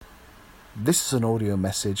This is an audio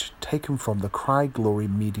message taken from the Cry Glory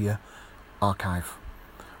Media archive.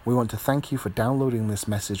 We want to thank you for downloading this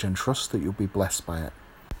message and trust that you'll be blessed by it.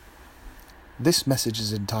 This message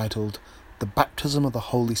is entitled The Baptism of the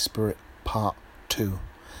Holy Spirit Part 2.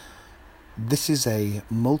 This is a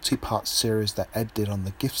multi-part series that Ed did on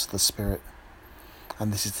the gifts of the Spirit,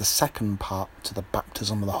 and this is the second part to the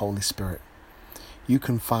Baptism of the Holy Spirit. You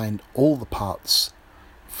can find all the parts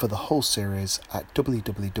for the whole series at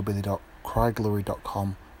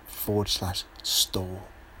www.cryglory.com/store.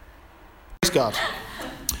 Praise God.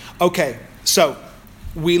 Okay, so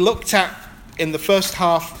we looked at, in the first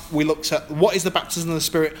half, we looked at what is the baptism of the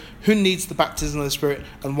Spirit, who needs the baptism of the Spirit,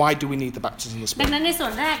 and why do we need the baptism of the ดัง Spirit. นั้นในส่ว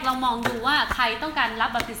นแรกเรามองดูว่าใครต้องการรับ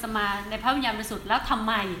บัพติศมาในพระวิญญาณบริสุทธิ์แล้วทำไ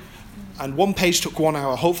ม And one page took 1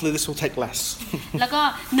 hour. Hopefully this will take less. แล้วก็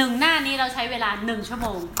1หน้านี้เราใช้เวลา1ชั่วโม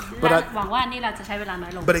ง But และ I- หวังว่านี่เราจะใช้เวลาน้อ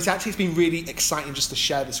ยลง But it's actually been really exciting just to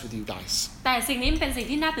share this with you guys. แต่สิ่งนี้เป็นสิ่ง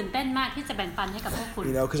ที่น่าตื่นเต้นมากที่จะแบ่งปันให้กับพวกคุณ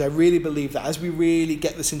You know, because I really believe that as we really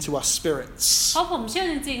get this into our spirits เพราะผมเชื่อ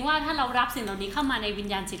จริงๆว่าถ้าเรารับสิ่งเหล่านี้เข้ามาในวิญ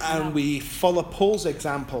ญาณจิตของเรา and we follow Paul's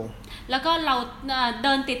example แล้วก็เราเ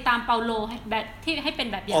ดินติดตามเปาโลแบบที่ให้เป็น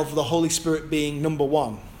แบบอย่าง of the Holy Spirit being number 1,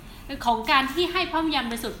 ของการที่ให้พระวิญญาณ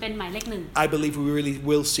บริสุทธิ์เป็นหมายเลขหนึ่ง I believe we really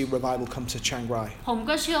will see revival come to Chiang Rai. ผม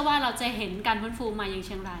ก็เชื่อว่าเราจะเห็นการฟื้นฟูมาอย่างเ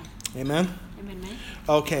ชียงราย Amen? เห็นไหม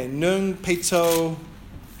Okay, Nung Peto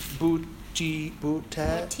Buti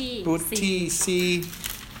Si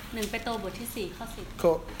 1 เปโตรบทที่4ข้อ10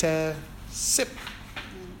 Kote Sip.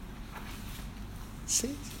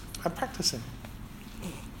 See? I'm practicing.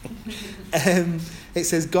 It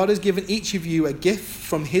says, God has given each of you a gift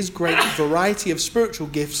from his great variety of spiritual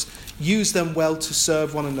gifts. Use them well to serve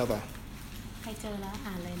one another. ใครเจอแล้ว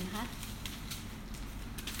อ่านเลยนะคะ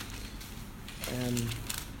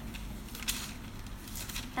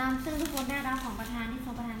ตามซึ่งทุกคนได้รับของประทานที่ทร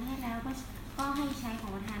งประทานให้แล้วก็ให้ใช้ขอ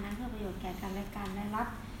งประทานนั้นเพื่อประโยชน์แก่กันและกันและรับ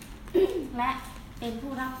และเป็น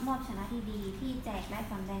ผู้รับมอบชนะที่ดีที่แจกและ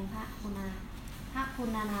สำแดงพระคุณ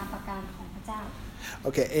นานาประการของพระเจ้า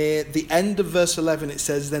Okay, at the end of verse 11 it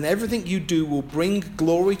says, Then everything you do will bring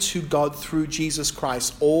glory to God through Jesus Christ,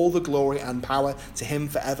 all the glory and power to him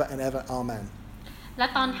forever and ever. Amen. และ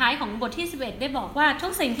ตอนท้ายของบทที่11ได้บอกว่าทุ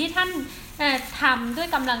กสิ่งที่ท่านทำด้วย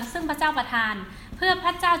กำลังซึ่งพระเจ้าประทาน เพื่อพ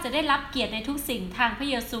ระเจ้าจะได้รับเกียรติในทุกสิ่งทางพระ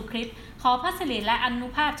เยซูคริสต์ขอพระสิริและอานุ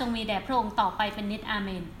ภาพจงมีแด่พระองค์ต่อไปเป็นนิจอาเ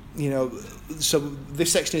มน You know, so this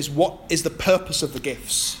section is what is the purpose of the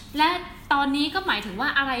gifts. และตอนนี้ก็หมายถึงว่า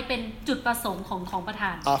อะไรเป็นจุดประสงค์ของประธ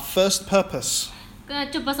าน Our first purpose,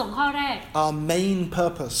 จุดประสงค์ข้อแรก our main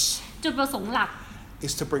purpose, จุดประสงค์หลัก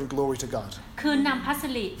is to bring glory to God. คือนำพระสิ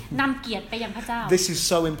รินำเกียรติไปยังพระเจ้า This is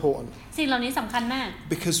so important สิ่งเหล่านี้สำคัญมาก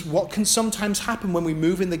because what can sometimes happen when we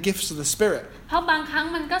move in the gifts of the Spirit, เพราะบางครั้ง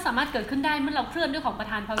มันก็สามารถเกิดขึ้นได้เมื่อเราเคลื่อนด้วยของประ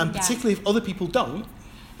ทานพระวิ and ญญาณ particularly if other people don't,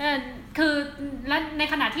 คือและใน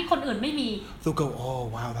ขณะที่คนอื่นไม่มี they'll go, oh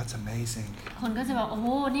wow, that's amazing. คนก็จะบอกโอ้โห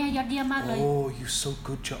เนี่ยยอดเยี่ยมมากเลย Oh, you're so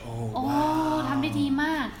good, oh โอ้ wow. ทำได้ดีม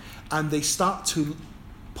าก And they start to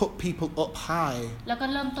put people up high แล้วก็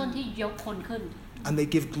เริ่มต้นที่ยกคนขึ้น and they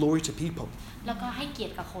give glory to people แล้วก็ให้เกียร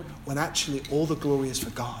ติกับคน when actually all the glory is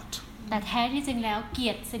for God. แต่แท้ที่จริงแล้วเกี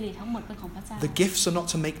ยรติสิริทั้งหมดเป็นของพระเจ้า The gifts are not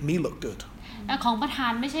to make me look good. และของประทา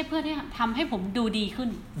นไม่ใช่เพื่อที่ทำให้ผมดูดีขึ้น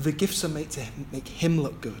The gifts are made to make him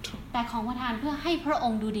look good. แต่ของประทานเพื่อให้พระอ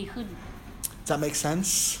งค์ดูดีขึ้น Does that make sense?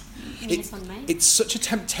 มีผลไหม It's such a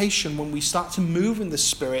temptation when we start to move in the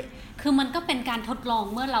Spirit คือมันก็เป็นการทดลอง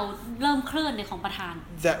เมื่อเราเริ่มเคลื่อนในของประทาน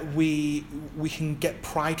that we can get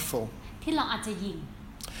prideful. ที่เราอาจจะยิง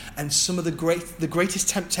And some of the greatest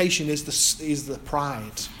temptation is the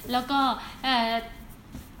pride. แล้วก็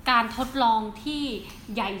การทดลองที่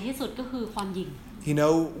ใหญ่ที่สุดก็คือความยิง You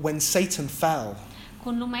know, when Satan fell คุ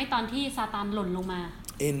ณรู้ไหมตอนที่ซาตานหล่นลงมา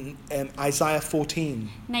in Isaiah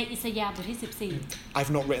 14, ในอิสยาห์บทที่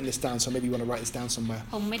I've not written this down, so maybe you want to write this down somewhere.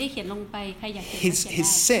 14ผมไม่ได้เขียนลงไปใครอยากเขียนก็ His เขียนไ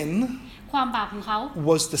ด้ sin ความบาปของเขา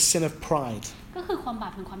was the sin of pride. ก็คือความบา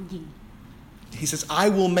ปแห่งความยิง He says, I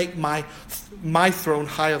will make my throne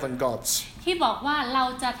higher than God's. ที่บอกว่าเรา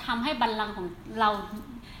จะทำให้บัลลังก์ของเรา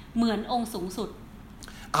เหมือนองค์สูงสุด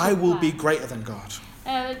I will be greater than God.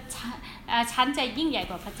 ฉันจะยิ่งใหญ่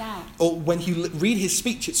กว่าพระเจ้า Or when you read his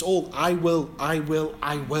speech, it's all I will, I will,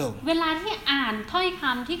 I will. เวลาที่อ่านถ้อยค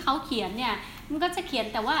ำที่เขาเขียนเนี่ยมันก็จะเขียน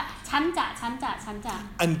แต่ว่าฉันจะ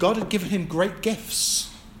And God had given him great gifts.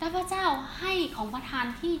 แต่พระเจ้าให้ของประทาน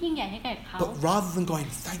ที่ยิ่งใหญ่ให้แก่เขา But rather than going,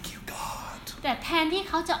 thank you, God, แต่แทนที่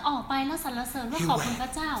เขาจะออกไปแล้วสรรเสริญว่าขอบคุณพร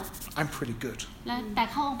ะเจ้า I'm pretty good. แต่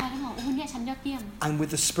เขาออกไปแล้วบอกโอ้เนี่ยฉันยอดเยี่ยม And with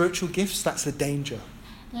the spiritual gifts, that's the danger.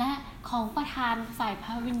 และของประทานฝ่ายพ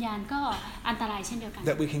ระวิญญาณก็อันตรายเช่นเดียวกัน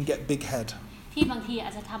That we can get big head. ที่บางทีอ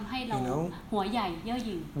าจจะทำให้เราหัวใหญ่เย่อห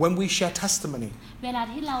ยิ่ง When we share testimony, เวลา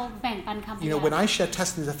ที่เราแบ่งปันคำพยาน when I share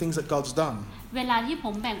testimony of things that God's done, เวลาที่ผ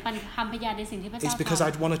มแบ่งปันคำพยานในสิ่งที่พระเจ้า it's because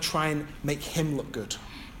I'd want to try and make Him look good.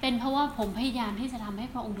 เป็นเพราะว่าผมพยายามที่จะทำให้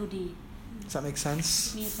พระองค์ดูดี Does that make sense?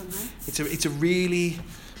 มีผลไหม It's a really,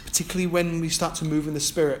 particularly when we start to move in the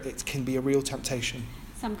Spirit, it can be a real temptation.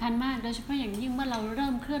 สำคัญมากโดยเฉพาะอย่างยิ่งเมื่อเราเริ่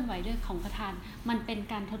มเคลื่อนไหวด้วยของประทานมันเป็น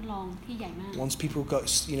การทดลองที่ใหญ่มาก Once people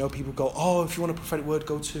go, oh, if you want a prophetic word,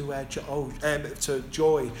 go to to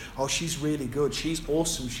Joy. Oh, she's really good. She's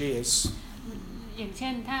awesome. She is. อย่างเช่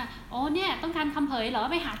นถ้าเนี่ยต้องการคำเผยเหรอ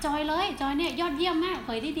ไปหาจอยเลยจอยเนี่ยยอดเยี่ยมมากเผ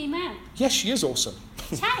ยได้ดีมาก Yes, she is awesome.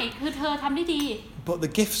 ใช่คือเธอทำได้ดี But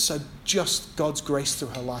the gifts are just God's grace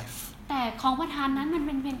through her life. แต่ของประทานนั้นมันเ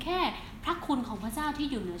ป็นเพียงแค่พระคุณของพระเจ้าที่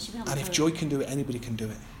อยู่เหนือชีวิตของ And เธ if อ Joy can do it, anybody can do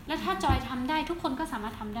it. และถ้าจอยทำได้ทุกคนก็สามา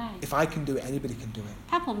รถทำได้ If I can do it, anybody can do it.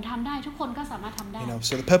 ถ้าผมทำได้ทุกคนก็สามารถทำได้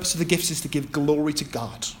So the purpose of the gifts is to give glory to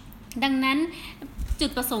God. ดังนั้นจุ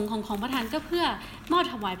ดประสงค์ของประทานก็เพื่อมอบ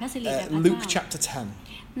ถวายพระสิริแด่พระ Luke เจ้า chapter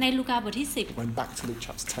 10. ในลูกาบทที่ Went back to Luke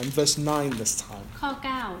chapter 10, verse 9 this time. 10ข้อ9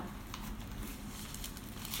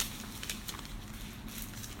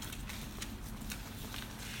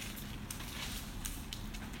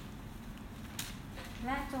แ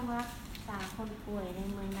ละจงรักษาคนป่วยใน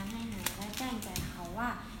เมืองนั้นให้หายและแจ้งแก่เขาว่า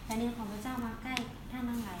แผ่นดินของพระเจ้ามาใกล้ท่าน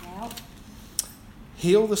ทั้งหลายแล้ว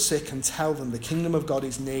Heal the sick and tell them the kingdom of God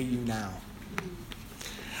is near you now.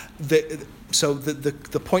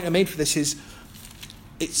 The point I made for this is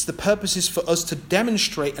the purpose is for us to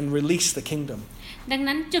demonstrate and release the kingdom. ดัง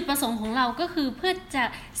นั้นจุดประสงค์ของเราก็คือเพื่อจะ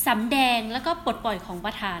สำแดงแล้วก็ปลดปล่อยของป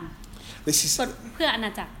ระทาน This is เพื่ออาณ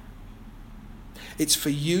าจักร it's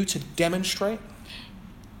for you to demonstrate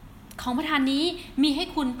ของประทานนี้มีให้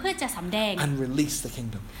คุณเพื่อจะสำแดง and release the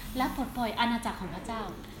kingdom. และปลดปล่อยอาณาจักรของพระเจ้า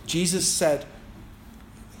Jesus said,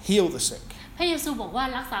 heal the sick. พระเยซูบอกว่า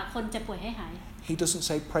รักษาคนเจ็บป่วยให้หาย He doesn't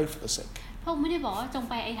say pray for the sick. พระองค์ไม่ได้บอกว่าจง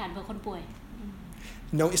ไปอธิษฐานเพื่อคนป่วย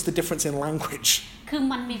Notice the difference in language. คือ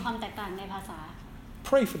มันมีความแตกต่างในภาษา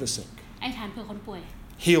Pray for the sick. อธิษฐานเพื่อคนป่วย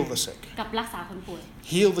Heal the sick. กับรักษาคนป่วย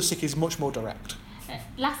Heal the sick is much more direct.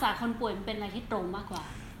 รักษาคนป่วยมันเป็นอะไรที่ตรงมากกว่า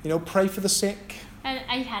Pray for the sick.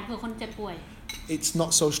 อธิษฐานเพื่อคนเจ็บป่วย It's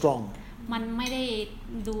not so strong. มันไม่ได้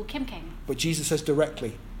ดูเข้มแข็ง But Jesus says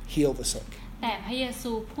directly, heal the sick. แต่พระเย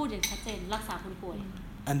ซูพูดอย่างชัดเจนรักษาคนป่วย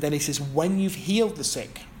And then he says, when you've healed the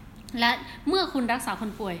sick, และเมื่อคุณรักษาค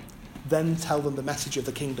นป่วย then tell them the message of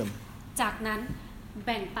the kingdom. จากนั้นแ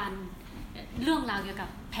บ่งปันเรื่องราวเกี่ยวกับ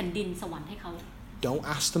แผ่นดินสวรรค์ให้เขา Don't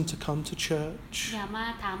ask them to come to church. อย่ามา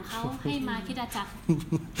ถามเขาให้มาคริสตจักร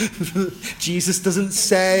Jesus doesn't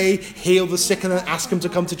say, heal the sick and then ask them to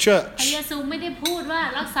come to พระ church. เยซูไม่ได้พูดว่า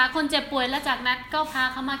รักษาคนเจ็บป่วยแล้วจากนั้นก็พา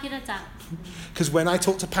เขามาคริสตจักร Because when I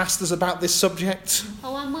talk to pastors about this subject, เพรา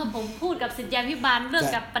ะว่าเมื่อผมพูดกับศิษยาภิบาลเรื่อง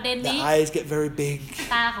กับประเด็น their นี้ eyes get very big.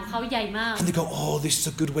 ตาของเขาใหญ่มาก And they go, oh, this is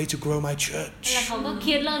a good way to grow my church. แล้วเขาก็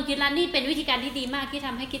เริ่มคิดแล้วนี่เป็นวิธีการที่ดีมากที่ท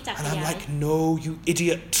ำให้คริสตจักร And ข I'm ยาย like, no, you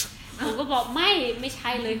idiot. ผมก็บอกไม่ใ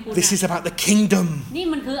ช่เลยคุณ This is about the kingdom. นี่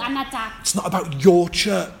มันคืออาณาจักร It's not about your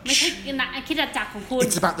ไม่ church. ใช่คริสตจักรของคุณ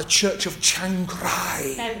It's about the church of Chiang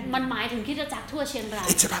แต่ Rai. มันหมายถึงคริสตจักรทั่วเชียงราย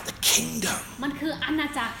It's about the kingdom. มันคืออาณา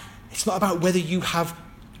จักร It's not about whether you have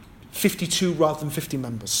 52 rather than 50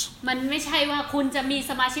 members. มันไม่ใช่ว่าคุณจะมี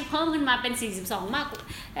สมาชิกเพิ่มขึ้นมาเป็น42มาก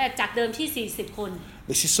จากเดิมที่40คน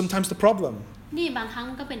This is sometimes the problem. นี่บางครั้ง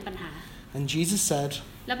ก็เป็นปัญหา And Jesus said,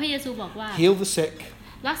 แล้วพระเยซูบอกว่า heal the sick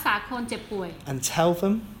รักษาคนเจ็บป่วย and tell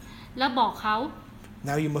them, แล้วบอกเขา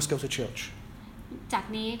now you must go to church. จาก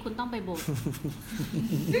นี้คุณต้องไปโบสถ์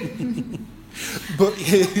But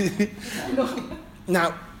now,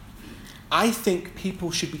 I think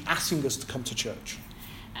people should be asking us to come to church.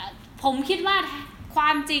 ผมคิดว่าคว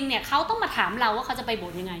ามจริงเนี่ยเขาต้องมาถามเราว่าเขาจะไปโบ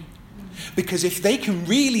สถ์ยังไง Because if they can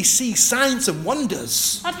really see signs and wonders,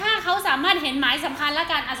 เพราะถ้าเขาสามารถเห็นหมายสำคัญและ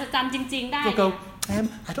การอัศจรรย์จริงๆได้ they'll go,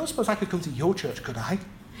 I don't suppose I could come to your church, could I?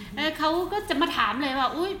 เขาก็จะมาถามเลยว่า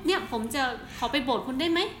อุ้ยเนี่ยผมจะขอไปโบสถ์คุณได้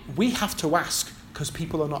ไหม We have to ask because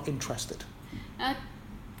people are not interested.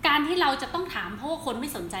 การที่เราจะต้องถามเพราะว่าคนไม่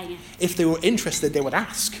สนใจไง If they were interested, they would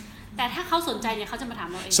ask. แต่ถ้าเขาสนใจเนี่ยเขาจะมาถาม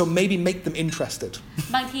เราเอง So maybe make them interested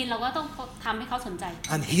บางทีเราก็ต้องทำให้เขาสนใจ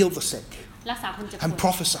and heal the sick รักษาคนเจ็บป่ and วย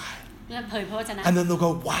prophesy. และเผยพระวจนะ And then they'll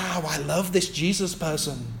go, wow, I love this Jesus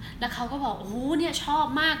person. แล้วเขาก็บอกโอ้โหเนี่ยชอบ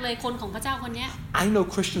มากเลยคนของพระเจ้าคนเนี้ย I know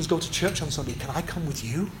Christians go to church on Sunday. Can I come with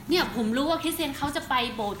you? เนี่ยผมรู้ว่าคริสเตียนเขาจะไป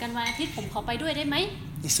โบสถ์กันวันอาทิตย์ผมขอไปด้วยได้ไหม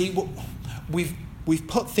You see, we've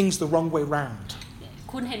put things the wrong way round.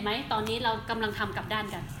 คุณเห็นไหมตอนนี้เรากำลังทำกลับด้าน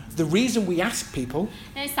กัน The reason we ask people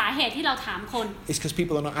ในสาเหตุที่เราถามคน is because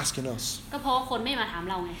people are not asking us. ก็เพราะว่าคนไม่มาถาม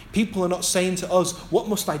เราไง People are not saying to us, what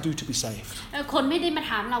must I do to be saved? คนไม่ได้มา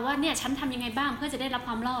ถามเราว่าเนี่ยฉันทำยังไงบ้างเพื่อจะได้รับค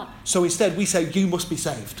วามรอด So instead we say, you must be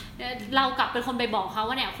saved. เรากลับเป็นคนไปบอกเขา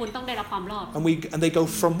ว่าเนี่ยคุณต้องได้รับความรอด And they go,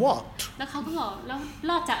 from what? แล้วเขาก็บอกแล้ว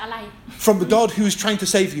รอดจากอะไร From the God who is trying to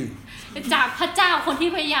save you. จากพระเจ้าคนที่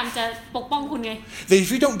พยายามจะปกป้องคุณไง That if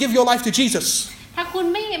you don't give your life to Jesus, ถ้าคุณ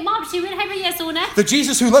ไม่มอบชีวิตให้พระเยซูนะ the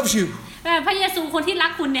Jesus who loves you, พระเยซูคนที่รั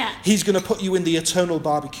กคุณเนี่ย he's going to put you in the eternal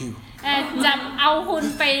barbecue. จะเอาคุณ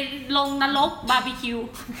ไปลงนรกบาร์บีคิว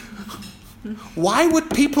Why would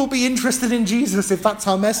people be interested in Jesus if that's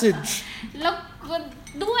our message? แล้ว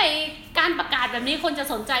ด้วยการประกาศแบบนี้คนจะ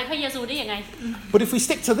สนใจพระเยซูได้ยังไง But if we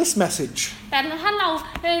stick to this message, แต่ถ้าเรา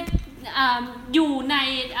อยู่ใน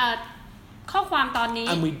ข้อความตอนนี้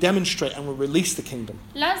and we demonstrate and we release the kingdom,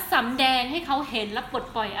 และสำแดงให้เขาเห็นและปลด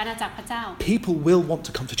ปล่อยอาณาจักรพระเจ้า people will want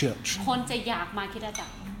to come to church. คนจะอยากมาคริสตจัก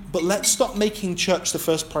ร But let's stop making church the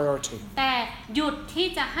first priority. แต่หยุดที่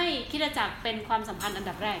จะให้คริสตจักรเป็นความสัมพันธ์อัน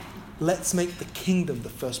ดับแรก Let's make the kingdom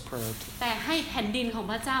the first priority. แต่ให้แผ่นดินของ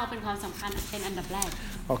พระเจ้าเป็นความสำคัญเป็นอันดับแรก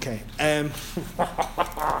Okay.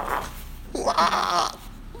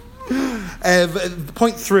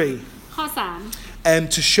 Point 3. ข้อ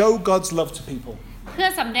To show God's love to people. 3 เพื่อ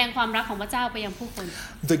สำแดงความรักของพระเจ้าไปยังผู้คน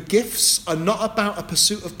The gifts are not about a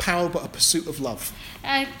pursuit of power, but a pursuit of love.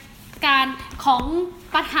 การของ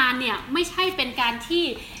ประธานเนี่ยไม่ใช่เป็นการที่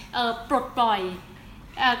ปลดปล่อย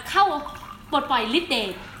เข้าปลดปล่อยฤทธิ์เด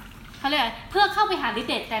ชเขาเรียกเพื่อเข้าไปหาฤทธิ์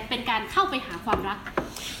เดชแต่เป็นการเข้าไปหาความรัก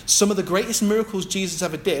Some of the greatest miracles Jesus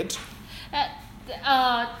ever did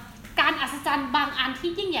การอัศจรรย์บางอัน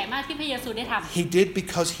ที่ยิ่งใหญ่มากที่พระเยซูได้ทำ he did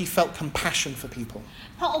because he felt compassion for people.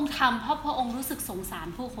 พระองค์ทำเพราะพระองค์รู้สึกสงสาร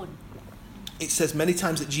ผู้คน It says many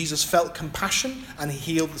times that Jesus felt compassion and he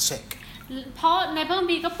healed the sick. เพราะในพระคัม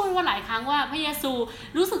ภีร์ก็พูดว่าหลายครั้งว่าพระเยซู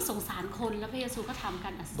รู้สึกสงสารคนและพระเยซูก็ทำกา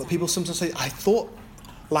รอัศจรร But ย์ people sometimes say, I thought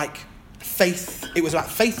like faith, it was about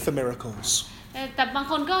faith for miracles. แต่บาง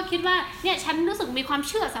คนก็คิดว่าเนี่ยฉันรู้สึกมีความเ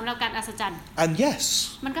ชื่อสำหรับการอัศจรรย์ And yes,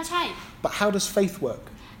 มันก็ใช่ but how does faith work?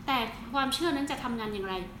 แต่ความเชื่อนั้นจะทำงานอย่าง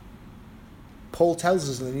ไร Paul tells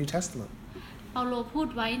us in the New Testament. เปาโลพูด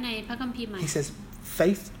ไว้ในพระคัมภีร์ใหม่ He says,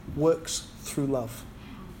 faith works through love.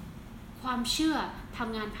 ความเชื่อท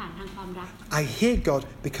ำงานผ่านทางความรัก I hear God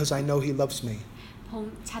because I know he loves me. ผ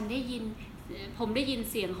มได้ยิน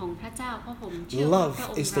เสียงของพระเจ้าเพราะผมเชื่อว่า Love พระ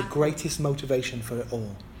อง is ค์ the รัก greatest motivation for it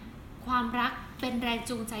all. ความรักเป็นแรง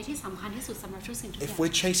จูงใจที่สำคัญที่สุดสำหรับทุกสิ่งทุกอย่า If ง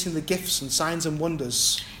we're chasing the gifts and signs and wonders,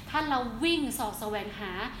 ถ้าเราวิ่งสอดแสวงห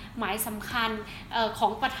าหมายสำคัญขอ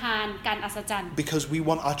งประธานการอัศจรรย์ because we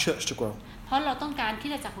want our church to grow, เพราะเราต้องการคริ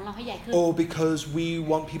สตจักรของเราให้ใหญ่ขึ้น or because we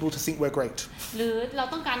want people to think we're great, หรือเรา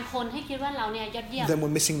ต้องการคนให้คิดว่าเราเนี่ยยอดเยี่ยม then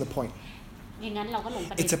we're missing the point. อย่างนั้นเราก็หลงป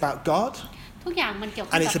ระเด็ It's น about God ทุกอย่างมันเกี่ยว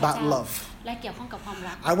ข้อง and กับ it's พระ about เจ้า love. และเกี่ยวข้องกับความ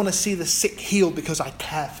รัก I want to see the sick healed because I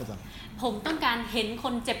care for them. ผมต้องการเห็นค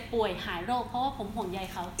นเจ็บป่วยหายโรคเพราะว่าผมห่วงใย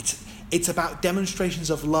เขา It's about demonstrations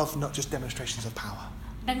of love, not just demonstrations of power.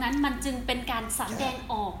 ดังนั้นมันจึงเป็นการสำแดง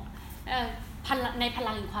ออกในพ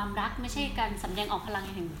ลังแห่งความรักไม่ใช่การสำแดงออกพลัง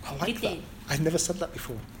แห่ง I ฤท like ธิ์เดช that. I've never said that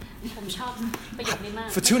before. ผมชอบประโยคนี้มาก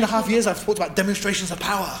For 2.5 years, I've talked about demonstrations of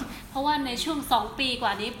power. เพราะว่าในช่วง2 ปีกว่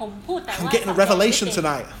านี้ผมพูดแต่ I'm ว่า getting a revelation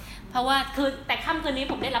tonight. เพราะว่าคือแต่ค่ำคืนนี้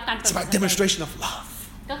ผมได้รับการเปิด It's เผ about ย demonstration of love.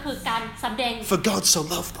 ก็คือการสำแดง For God so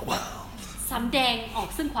loved the world. สำแดงออก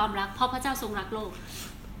ซึ่งความรักเพราะพระเจ้าทรงรักโลก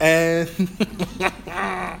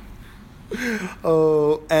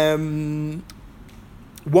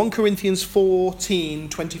 1 Corinthians 14,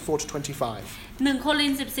 24 to 25. 1 โคริ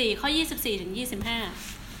นธ์ 14 ข้อ 24 ถึง 25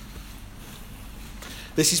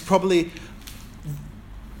 This is probably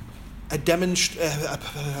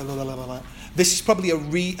this is probably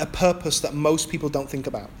a purpose that most people don't think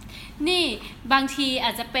about. นี่บางทีอ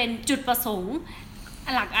าจจะเป็นจุดประสงค์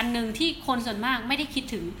หลักอันหนึ่งที่คนส่วนมากไม่ได้คิด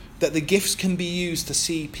ถึง That the gifts can be used to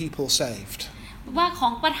see people saved. ว่าขอ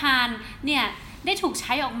งประธานเนี่ยได้ถูกใ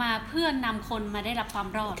ช้ออกมาเพื่อนำคนมาได้รับความ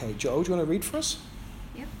รอด Okay, Joe, do you want to read for us?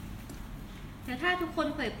 แต่ถ้าทุกคน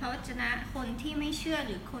เผยพระวจนะคนที่ไม่เชื่อห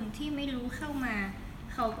รือคนที่ไม่รู้เข้ามา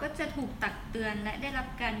เขาก็จะถูกตักเตือนและได้รับ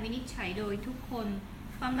การวินิจฉัยโดยทุกคน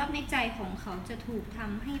ความลับในใจของเขาจะถูกท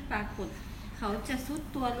ำให้ปรากฏเขาจะซุด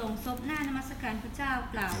ตัวลงซบหน้านมัสการพระเจ้า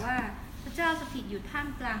กล่าวว่าพระเจ้าสถิตอยู่ท่าม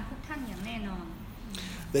กลางพวกท่านอย่างแน่นอน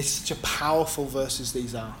They're such a powerful verses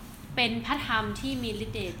these are. เป็นพระธรรมที่มีฤท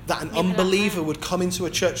ธิ์เดช That an unbeliever would come into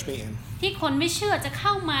a church meeting ที่คนไม่เชื่อจะเข้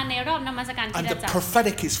ามาในรอบนมัสการคริ and ส the ตจักร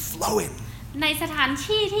prophetic is flowing. ในสถาน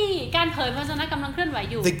ที่ที่การเผยพระวจนะกำลังเคลื่อนไหว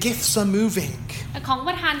อยู่ The gifts are moving ของป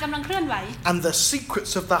ระธานกำลังเคลื่อนไหว and the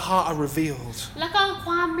secrets of the heart are revealed. แล้วก็ค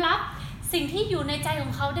วามลับ สิ่งที่อยู่ในใจขอ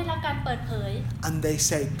งเขาได้รับการเปิดเผย and they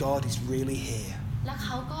say God is really here. และเข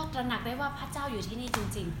าก็ตระหนักได้ว่าพระเจ้าอยู่ที่นี่จ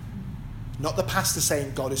ริง Not the pastor saying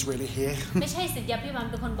God is really here, ๆ ไม่ใช่ศิษยาภิบาล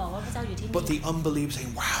เป็นคนบอกว่าพระเจ้าอยู่ที่ but นี่ the unbeliever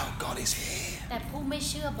saying, wow, God is here. แต่ผู้ไม่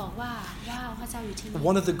เชื่อบอกว่าว้าวพระเจ้าอยู่ที่นี่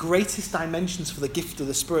One of the greatest dimensions for the gift of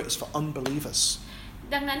the Spirit is for unbelievers.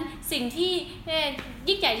 ดังนั้นสิ่งที่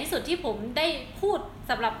ยิ่งใหญ่ที่สุดที่ผมได้พูด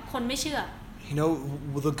สำหรับคนไม่เชื่อ You know,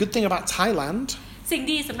 the good thing about Thailand สิ่ง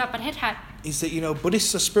ดีสำหรับประเทศไทย is that, you know,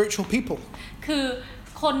 Buddhists are spiritual people. คือ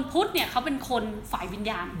คนพุทธเนี่ยเขาเป็นคนฝ่ายวิญ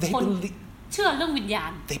ญาณ They คน believe, เชื่อเรื่องวิญญา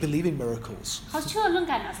ณ they believe in miracles. เขาเชื่อเรื่อง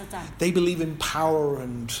การอัศจรรย์ They believe in power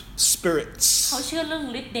and spirits. เขาเชื่อเรื่อง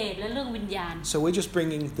ฤทธิ์เดชและเรื่องวิญญาณ So we're just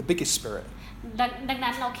bringing the biggest spirit, ดัง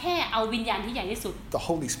นั้นเราแค่เอาวิญญาณที่ใหญ่ที่สุด the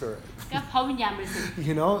Holy Spirit. ก็เพราะวิญญาณบริสุทธิ์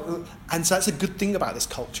You know, and so that's a good thing about this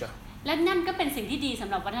culture. และนั่นก็เป็นสิ่งที่ดีสำ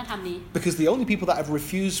หรับวัฒนธรรมนี้ Because the only people that have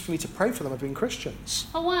refused for me to pray for them have been Christians.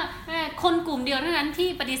 เพราะว่าคนกลุ่มเดียวเท่านั้นที่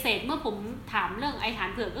ปฏิเสธเมื่อผมถามเรื่องไอ้ฐาน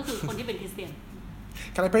เผือกก็คือคนที่เป็นคริสเตียน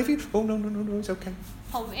Can I pray for you? Oh, no, it's okay.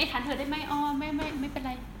 ผมไอ้ฐานเผือกได้ไหมอ๋อไม่เป็นไ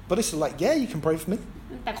ร But it's like, yeah, you can pray for me.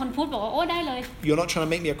 แต่คนพุทธบอกว่าโอ้ได้เลย You're not trying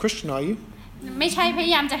to make me a Christian, are you? ไม่ใช่พย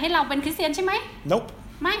ายามจะให้เราเป็นคริสเตียนใช่ไหม Nope.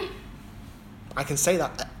 ไม่ I can say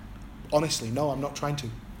that honestly. No, I'm not trying to.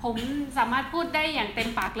 ผมสามารถพูดได้อย่างเต็ม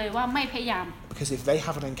ปากเลยว่าไม่พยายาม Because if they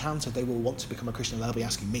have an encounter, they will want to become a Christian and they'll be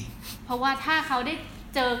asking me. เพราะว่าถ้าเขาได้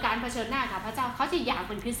เจอการเผชิญหน้ากับพระเจ้าเขาจะอยากเ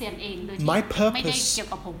ป็นคริสเตียนเองโดยที่ My ไม่ได้ purpose เกี่ยว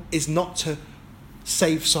กับผม is not to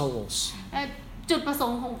save souls. จุดประส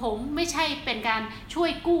งค์ของผมไม่ใช่เป็นการช่วย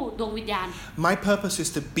กู้ดวงวิญญาณ My purpose is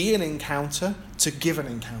to be an encounter, to give an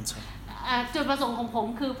encounter. จุดประสงค์ของผม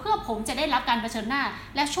คือเพื่อผมจะได้รับการเผชิญหน้า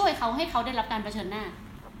และช่วยเขาให้เขาได้รับการเผชิญหน้า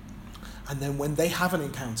And then when they have an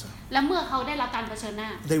encounter, และเมื่อเขาได้รับการเผชิญหน้า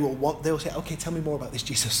they will say, okay, tell me more about this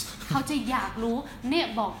Jesus. เขาจะอยากรู้เนี่ย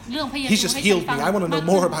บอกเรื่องพระเยซู He's just ให้ฉัน healed ฟัง me. I want to know มา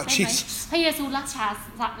ก more ขึ้น about ได้ไหม Jesus. พระเยซูรั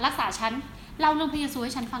กษาฉันเล่าเรื่องพระเยซูใ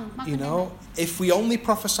ห้ฉันฟังมาก You ขึ้นได้ไหม know, if we only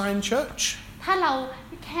prophesy in church, ถ้าเรา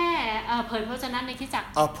แค่เผยพระวจนะในคริสตจักร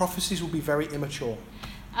our prophecies will be very immature.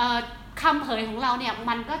 คำเผยของเราเนี่ย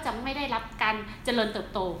มันก็จะไม่ได้รับการเจริญเติบ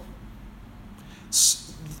โต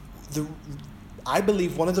I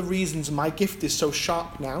believe one of the reasons my gift is so sharp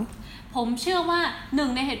now ผมเชื่อว่าหนึ่ง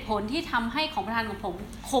ในเหตุผลที่ทำให้ของประทานของผม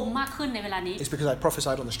คมมากขึ้นในเวลานี้ is because I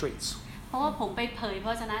prophesied on the streets. เพราะว่าผมไปเผยพร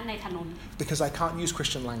ะวจนะในถนน Because I can't use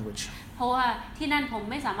Christian language. เพราะว่าที่นั่นผม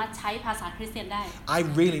ไม่สามารถใช้ภาษาคริสเตียนได้ I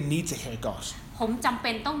really need to hear God. ผมจำเป็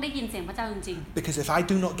นต้องได้ยินเสียงพระเจ้าจริง Because if I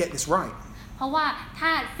do not get this right, ๆ เพราะว่าถ้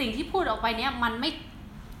าสิ่งที่พูดออกไปเนี้ยมันไม่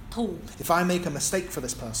ถูก if I make a mistake for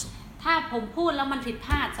this person, ถ้าผมพูดแล้วมันผิดพ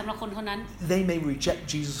ลาดสำหรับคนคนนั้น they may reject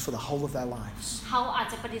Jesus for the whole of their lives. เขาอาจ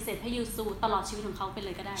จะปฏิเสธพระเยซูตลอดชีวิตของเขาไปเล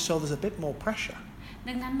ยก็ได้ So there's a bit more pressure.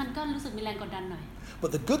 ดังนั้นมันก็รู้สึกมีแรงกดดันหน่อย But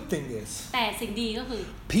the good thing is, แต่สิ่งดีก็คือ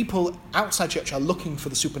people outside church are looking for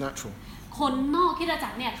the supernatural. คนนอกคริสตจั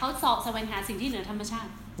กรเนี่ยเขาสอบแสวงหาสิ่งที่เหนือธรรมชาติ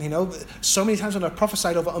You know, so many times when I've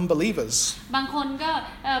prophesied over unbelievers, บางคนก็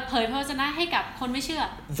เผยพระวจนะให้กับคนไม่เชื่อ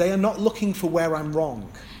they are not looking for where I'm wrong.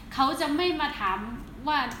 เขาจะไม่มาถาม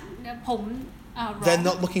ว่าผมThey're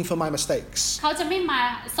not looking for my mistakes. เขาจะไม่มา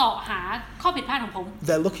เสาะหาข้อผิดพลาดของผม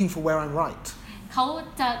They're looking for where I'm right. เขา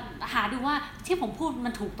จะหาดูว่าที่ผมพูดมั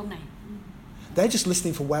นถูกตรงไหน They're just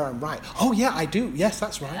listening for where I'm right. Oh yeah, I do. Yes,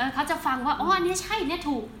 that's right. เขาจะฟังว่าอ๋ออันนี้ใช่เนี่ย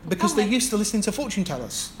ถูก Because they're used to listening to fortune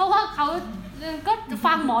tellers. เพราะว่าเขาก็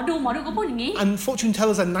ฟังหมอดูก็พูดอย่างนี้ And fortune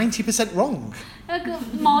tellers are 90% wrong. คือ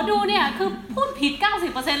หมอดูเนี่ยคือพูดผิด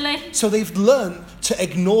 90% เลย So they've learned to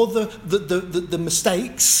ignore the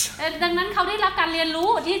mistakes, ดังนั้นเขาได้รับการเรียนรู้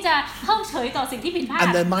ที่จะเพิกเฉยต่อสิ่งที่ผิดพลาด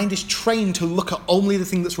and their mind is trained to look at only the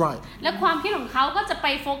thing that's right, และความคิดของเขาก็จะไป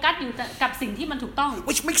โฟกัสอยู่กับสิ่งที่มันถูกต้อง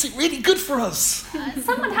which makes it really good for us.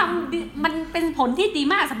 ซึ่งมันเป็นผลที่ดี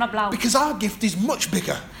มากสำหรับเรา Because our gift is much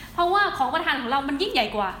bigger. เพราะว่าของประทานของเรามันยิ่งใหญ่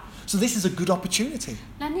กว่า So this is a good opportunity.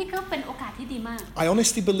 และนี่ก็เป็นโอกาสที่ดีมาก I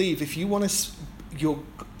honestly believe if you want your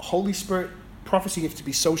Holy Spirit prophecy gift to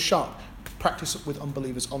be so sharp, practice it with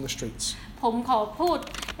unbelievers on the streets. ผมขอพูด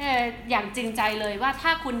อย่างจริงใจเลยว่าถ้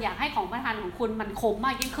าคุณอยากให้ของประทานของคุณมันคมม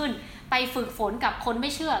ากยิ่งขึ้น ไปฝึกฝนกับคนไม่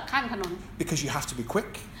เชื่อข้างถนน Because you have to be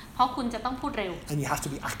quick เพราะคุณจะต้องพูดเร็ว and you have to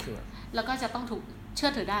be accurate. แล้วก็จะต้องถูกเชื่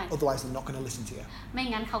อถือได้ Otherwise, they're not going to listen to you. ไม่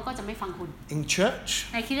งั้นเขาก็จะไม่ฟังคุณ In church,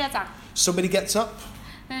 ในคริสตจักร somebody gets up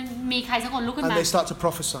มีใครสักคนลุกขึ้น and มา they start to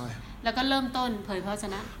prophesy. แล้วก็เริ่มต้นเผยพระวจ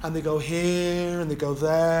นะ And they go here and they go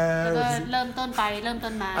แล้วก็ there. เริ่มต้นไปเริ่มต้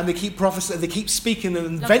นมา And they keep prophesying, they keep speaking,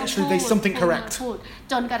 and แล้วก็ eventually there's something พูด correct.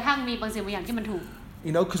 จนกระทั่งมีบางสิ่งบางอย่างที่มันถูก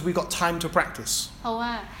You know, because we've got time to practice. เพราะว่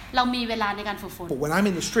าเรามีเวลาในการฝึกฝน But when I'm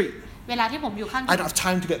in the street, เวลาที่ผมอยู่ข้างถ I น don't น have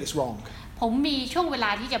time to get this wrong. ผมมีช่วงเวลา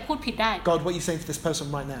ที่จะพูดผิดได้ God, what are you saying to this person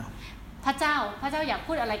right now? พระเจ้าอยาก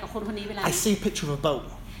พูดอะไรกับคนคนนี้เวลา I see a picture of a boat.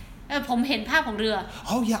 ผมเห็นภาพของเรือ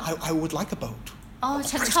Oh yeah, I would like a boat. อ๋อ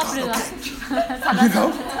ฉัน Praise ชอบ God, เรือ You know,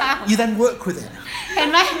 you then work with it. เห็น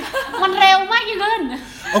ไหมมันเร็วมากยิ่งขึ้น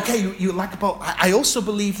Okay, you like a boat. I also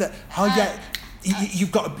believe that. Oh yeah,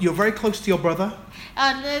 you're very close to your brother.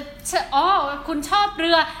 อ๋อคุณชอบเ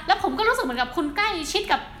รือแล้วผมก็รู้สึกเหมือนกับคุณใกล้ชิด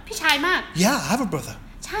กับพี่ชายมาก Yeah, I have a brother.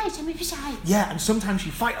 ใช่ฉันมีพี่ชาย Yeah, and sometimes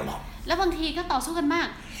you fight a lot. แล้วบางทีก็ต่อสู้กันมาก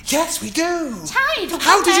Yes, we do. ใช่ถูก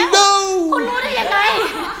ต้อง How did you แล้ว know? คุณรู้ได้ยังไง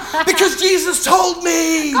Because Jesus told me.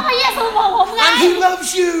 ก็พระเยซูบอกผมไง And he loves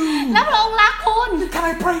you. แล้วพระองค์รักคุณ Can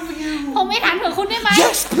I pray for you? ผมไม่ถามเผื่อคุณได้ไหม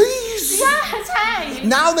Yes, please. ใช่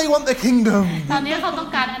Now they want the kingdom. ตอนนี้เขาต้อง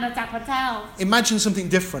การอาณาจักรพระเจ้า Imagine something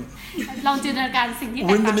different. ลองจินตนาการสิ่งที่แต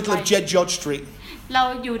We're ก in ต่า the ง middle ไป of Jed George Street, เรา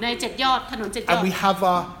อยู่ใน7 ยอดถนน7 ยอ and ด we have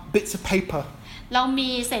our bits of paper, เรามี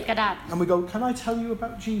เศษกระดาษ and we go, "Can I tell you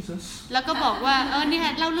about Jesus?" แล้วก็บอกว่าเนี่ย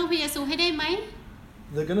เล่าเรื่องพระเยซูให้ได้ไหม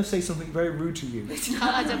They're going to say something very rude to you, เขา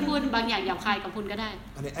อาจจะพูดบางอย่างหยาบคายกับคุณก็ได้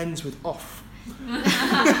and it ends with "off."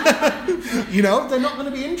 You know, they're not going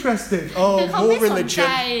to be interested. คือ Oh, เขาไม่ more สนใจ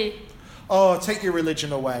religion. Oh, take your religion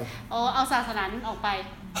away. เอาศาสนาออกไป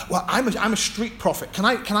Well, I'm a street prophet.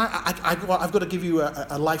 Well, I've got to give you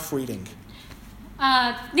a life reading.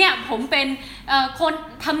 เนี่ยผมเป็นคน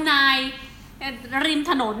ทำนายริม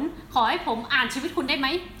ถนนขอให้ผมอ่านชีวิตคุณได้ไหม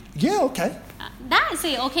Yeah, okay. ได้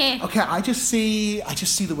สิโอเค Okay, I just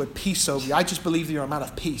see the word peace over you. I just believe that you're a man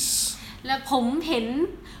of peace. แล้วผมเห็น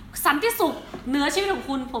สันติสุขเหนือชีวิตของ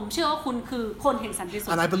คุณผมเชื่อว่าคุณคือคนแห่งสันติสุข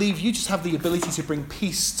And I believe you just have the ability to bring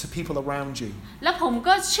peace to people around you. แล้วผม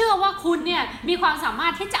ก็เชื่อว่าคุณเนี่ยมีความสามาร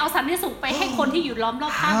ถที่จะเอาสันติสุขไปให้คนที่อยู่ล้อมรอ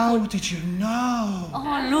บข้างคุณ How did you know?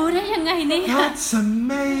 รู้ได้ยังไงเนี่ย That's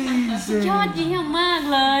amazing. ยอดเยี่ยมมาก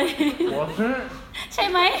เลย Was it? ใช่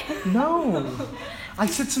ไหม No. I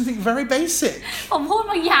said something very basic. ผมพูด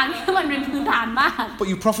บางอย่างที่มันเป็นพื้นฐานมาก But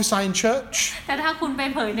you prophesy in church แต่ถ้าคุณไป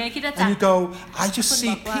เผยในคริสตจัก and ร you go, I just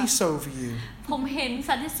see peace over you. ผมเห็น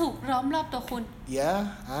สันติสุขล้อมรอบตัวคุณ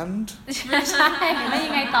Yeah, and ใช่แล้ว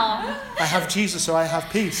ยังไงต่อ I have Jesus, so I have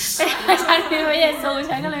peace. ฉันมีพระเยซู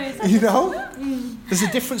ฉันก็เลยมีสันติ You สุข know? There's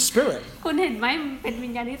a different spirit. คุณเห็นไหมมันเป็นวิ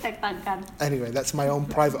ญญาณที่แตกต่างกัน Anyway, that's my own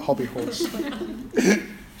private hobby horse.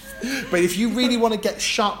 But if you really want to get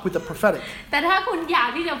sharp with the prophetic, แต่ถ้าคุณอยาก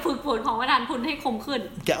ที่จะฝึกฝนของประธานคุณให้คมขึ้น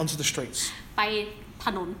get onto the streets. ไปถ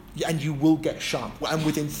นน And you will get sharp. And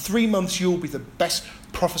within 3 months, you'll be the best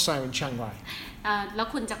prophesier in Chiang Rai. แล้ว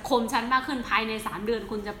คุณจะคมชัดมากขึ้นภายใน3 เดือน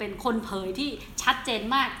คุณจะเป็นคนเผยที่ชัดเจน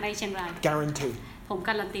มากในเชียงราย Guarantee. ผมก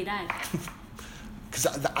ารันตีได้ Because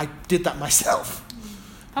I did that myself.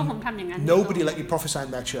 เพราะผมทำอย่างนั้น Nobody let me prophesy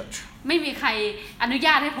in their church. ไม่มีใครอนุญ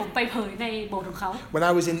าตให้ผมไปเผยในโบสถ์ของเขา When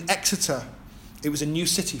I was in Exeter, it was a new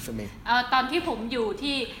city for me. ตอนที่ผมอยู่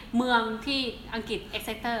ที่เมืองที่อังกฤษเอ็กเซ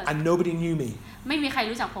เตอร์ And nobody knew me. ไม่มีใคร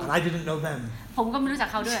รู้จักผม And I didn't know them. ผมก็ไม่รู้จัก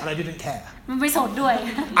เขาด้วย And I didn't care. มันไม่สนด้วย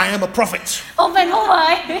I am a prophet. ผมเป็นผู้เผ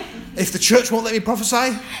ย If the church won't let me prophesy,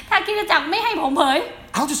 ถ้าคริสตจักรไม่ให้ผมเผย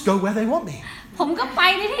I'll just go where they want me. ผมก็ไป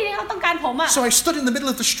ในที่ที่เขาต้องการผมอ่ะ So I stood in the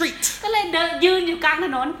middle of the street. ก็เลยเดินยืนอยู่กลางถ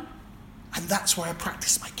นน And that's where I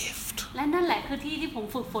practiced my gift. และนั่นแหละคือที่ที่ผม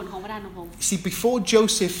ฝึกฝนของประธานของผม You see, before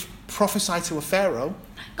Joseph prophesied to a Pharaoh,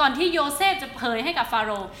 ก่อนที่โยเซฟจะเผยให้กับฟาโ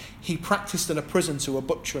รห์ he practiced in a prison to a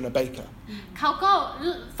butcher and a baker. เขาก็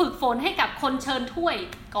ฝึกฝนให้กับคนเชิญถ้วย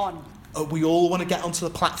ก่อน We all want to get onto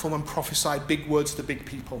the platform and prophesy big words to big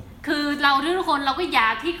people. คือเราทุกคนเราก็อยา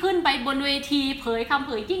กที่ขึ้นไปบนเวทีเผยคำเ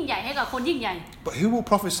ผยยิ่งใหญ่ให้กับคนยิ่งใหญ่ But who will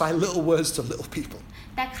prophesy little words to little people?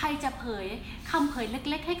 แต่ใครจะเผยคำเผยเ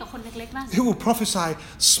ล็กๆให้กับคนเล็กๆบ้าง Who will prophesy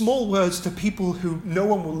small words to people who no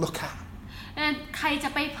one will look at? ใครจะ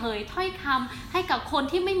ไปเผยถ้อยคำให้กับคน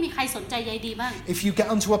ที่ไม่มีใครสนใจใยดีบ้าง If you get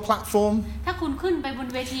onto a platform ถ้าคุณขึ้นไปบน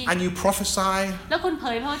เวที and you prophesy แล้วคุณเผ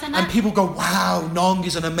ยพระวจนะ and people go, wow, Nong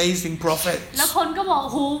is an amazing prophet. แล้วคนก็บอก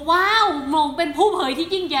โหว้าวมองเป็นผู้เผยที่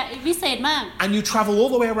ยิ่งใหญ่วิเศษมาก And you travel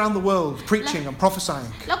all the way around the world preaching and prophesying.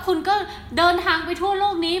 แล้วคุณก็เดินทางไปทั่วโล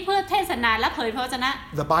กนี้เพื่อเทศนาและเผยพระวจนะ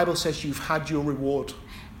The Bible says you've had your reward.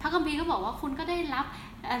 พระคัมภีร์ก็บอกว่าคุณก็ได้รับ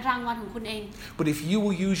รางวัลของคุณเอง But if you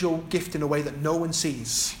will use your gift in a way that no one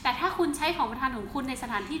sees, แต่ถ้าคุณใช้ของประทานของคุณในส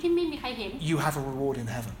ถานที่ที่ไม่มีใครเห็น you have a reward in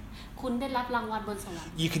heaven. คุณได้รับรางวัลบนสวรร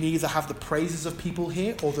ค์ You can either have the praises of people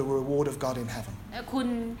here or the reward of God in heaven. คุณ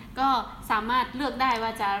ก็สามารถเลือกได้ว่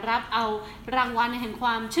าจะรับเอารางวัลแห่งคว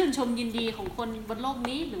ามชื่นชมยินดีของคนบนโลก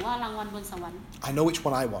นี้หรือว่ารางวัลบนสวรรค์ I know which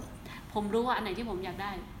one I want. ผมรู้ว่าอันไหนที่ผมอยากไ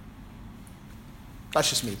ด้ That's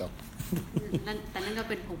just me though. แต่นั่นก็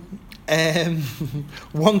เป็นผม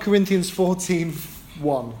 1 Corinthians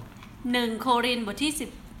 14:1. 1 โครินธ์บทที่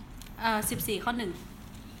14 ข้อ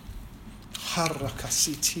 1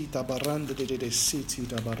 Harakasiti da baranda de city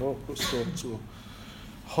da baroko soto.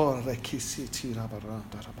 Horekisiti da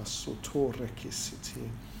baranda da basoto rekisiti.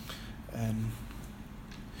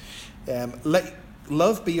 Let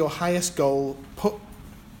love be your highest goal.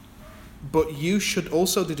 But you should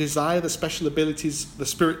also desire the special abilities the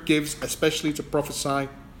Spirit gives, especially to prophesy.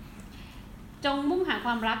 จงมุ่งหาค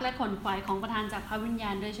วามรักและขนขวายของประทานจากพระวิญญา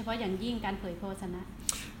ณโดยเฉพาะอย่างยิ่งการเผยพระวจนะ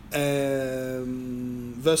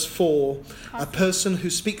Verse 4, a person who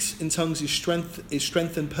speaks in tongues is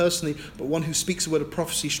strengthened personally, but one who speaks a word of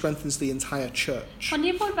prophecy strengthens the entire church. คน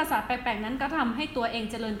ที่พูดภาษาแปลกๆนั้นก็ทำให้ตัวเอง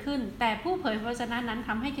เจริญขึ้นแต่ผู้เผยพระวจนะนั้นท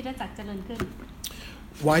ำให้คริสตจักรเจริญขึ้น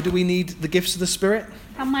Why do we need the gifts of the Spirit?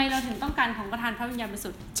 ทำไมเราถึงต้องการของประทานพระวิญญาณบริสุ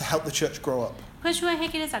ทธิ์ To help the church grow up. เพื่อช่วยให้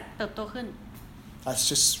คริสตจักรเติบโตขึ้น That's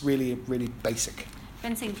just really, really basic. เป็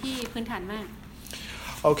นสิ่งที่พื้นฐานมาก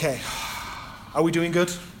Okay, are we doing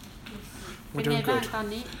good? เป็นไงบ้างตอน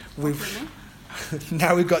นี้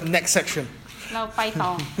Now we've got next section. เราไปต่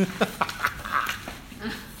อ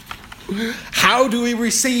How do we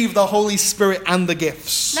receive the Holy Spirit and the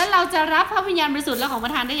gifts? แล้วเราจะรับพระวิญญาณบริสุทธิ์และของปร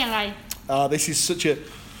ะทานได้อย่างไร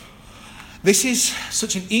This is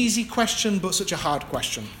such an easy question, but such a hard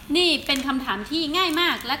question. นี่เป็นคำถามที่ง่ายม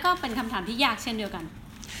ากและก็เป็นคำถามที่ยากเช่นเดียวกัน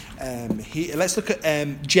Let's look at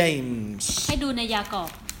James. ให้ดูในยากอบ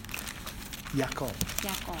Jacob. ย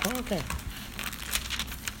ากอบ Oh, okay.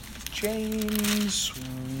 James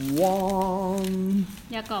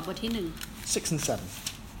 1, ยากอบบทที่ 6 and 7.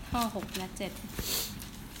 1 ข้อ 6 และ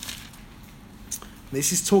This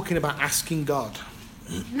is talking about asking God.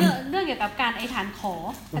 7 เรื่องเกี่ยวกับการอธิษฐานขอ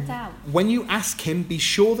พระเจ้า When you ask Him, be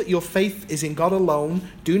sure that your faith is in God alone.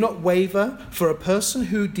 Do not waver, for a person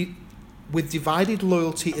who with divided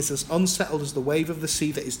loyalty is as unsettled as the wave of the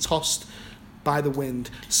sea that is tossed by the wind.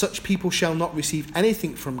 Such people shall not receive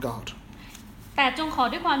anything from God. แต่จงขอ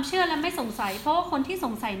ด้วยความเชื่อและไม่สงสัยเพราะว่าคนที่ส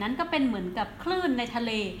งสัยนั้นก็เป็นเหมือนกับคลื่นในทะเ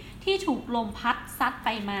ลที่ถูกลมพัดซัดไป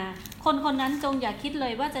มาคนคนนั้นจงอย่าคิดเล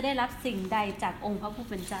ยว่าจะได้รับสิ่งใดจากองค์พระผู้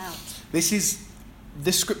เป็นเจ้า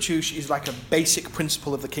This scripture is like a basic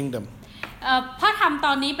principle of the kingdom. พระธรรมต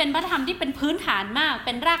อนนี้เป็นพระธรรมที่เป็นพื้นฐานมากเ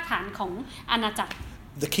ป็นรากฐานของอาณาจักร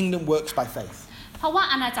The kingdom works by faith. เพราะว่า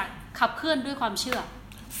อาณาจักรขับเคลื่อนด้วยความเชื่อ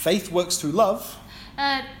Faith works through love.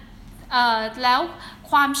 แล้ว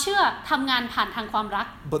ความเชื่อทำงานผ่านทางความรัก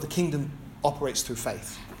But the kingdom operates through faith.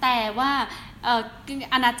 แต่ว่า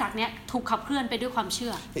อาณาจักรเนี้ยถูกขับเคลื่อนไปด้วยความเชื่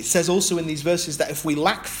อ It says also in these verses that if we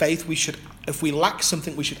lack faith, if we lack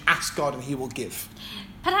something, we should ask God and He will give.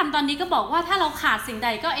 พระธรรมตอนนี้ก็บอกว่าถ้าเราขาดสิ่งใด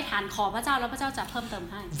ก็อธิษฐานขอพระเจ้าแล้วพระเจ้าจะเพิ่มเติม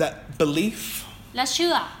ให้ That belief และเ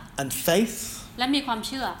ชื่อ and faith และมีความเ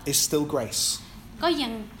ชื่อ is still grace. ก็ยั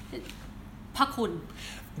งพระคุณ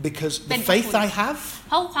Because the faith I have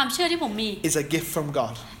เพราะความเชื่อที่ผมมี is a gift from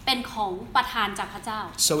God. เป็นของประทานจากพระเจ้า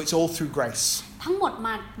So it's all through grace. ทั้งหมดม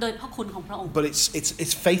าโดยพระคุณของพระองค์ But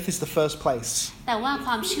it's faith is the first place. แต่ว่าค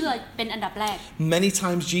วามเชื่อเป็นอันดับแรก Many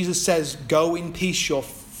times Jesus says, "Go in peace. Your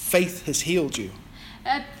faith has healed you."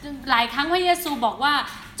 หลายครั้งพระเยซูบอกว่า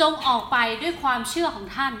จงออกไปด้วยความเชื่อของ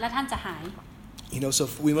ท่านและท่านจะหาย So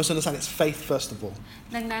we must understand it's faith first of all.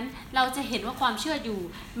 ดังนั้นเราจะเห็นว่าความเชื่ออยู่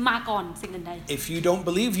มาก่อนสิ่งอื่นใด If you don't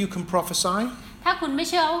believe you can prophesy, ถ้าคุณไม่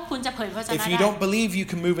เชื่อว่าคุณจะเผยพระวจนะ if you ได้ don't believe you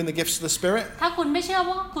can move in the gifts of the Spirit, ถ้าคุณไม่เชื่อ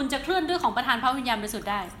ว่าคุณจะเคลื่อนด้วยของประทานพระวิญญาณบริสุทธิ์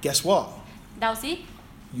ได้ guess what? เดาซิ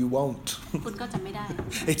You won't. คุณก็จะไม่ได้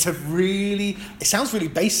It sounds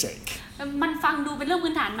really basic. มันฟังดูเป็นเรื่อง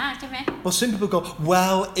พื้นฐานมากใช่ไหม But some people go,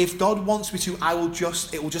 well, if God wants me to,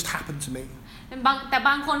 it will just happen to me. แต่บ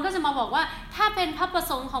างคนก็จะมาบอกว่าถ้าเป็นพระประ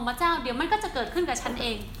สงค์ของพระเจ้าเดี๋ยวมันก็จะเกิดขึ้นกับฉันเอ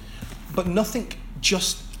ง But nothing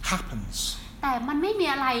just happens. แต่มันไม่มี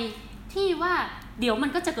อะไรที่ว่าเดี๋ยวมัน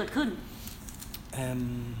ก็จะเกิดขึ้น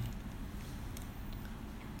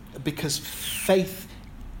Because faith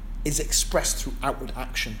is expressed through outward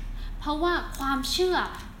action. เพราะว่าความเชื่อ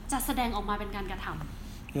จะแสดงออกมาเป็นการกระท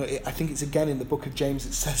ำ I think it's again in the book of James.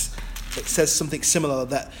 It says something similar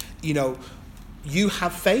that you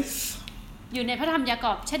have faith. อยู่ในพระธรรมยาก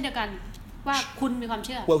อบเช่นเดียวกันว่าคุณมีความเ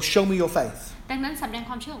ชื่อ Well, show me your faith. ดังนั้นสำแดง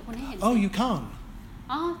ความเชื่อของคุณให้เห็น Oh, you can't.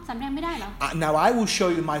 อ๋อสำแดงไม่ได้เหรอ Now I will show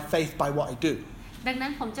you my faith by what I do. ดังนั้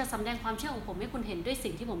นผมจะสำแดงความเชื่อของผมให้คุณเห็นด้วย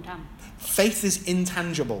สิ่งที่ผมทำ Faith is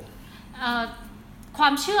intangible. ควา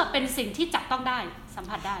มเชื่อเป็นสิ่งที่จับต้องได้สัม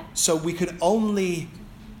ผัสได้ So we can only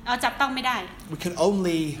จับต้องไม่ได้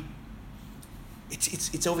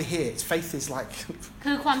it's over here. Faith is like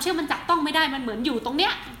คือความเชื่อมันจับต้องไม่ได้มันเหมือนอยู่ตรงเนี้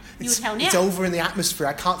ย อยู่แถวเนี้ย It's over in the atmosphere.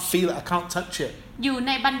 I can't feel it. I can't touch it. อยู่ใ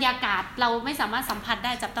นบรรยากาศเราไม่สามารถสัมผัสไ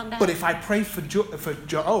ด้จับต้องได้ But if I pray for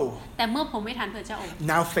Joel, แต่เมื่อผมไม่ทันเผื่อจะออก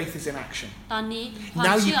now faith is in action. ตอนนี้ความ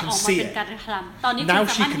Now you เชื่อ can ออกมา see เป็น it. การกระทำตอนนี้คุณ Now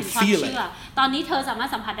สา she มารถ can เห็นความ feel เชื่อ it. ตอนนี้เธอสามารถ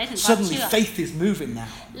สัมผัสได้ถึงความ Suddenly เชื่อ faith is moving now.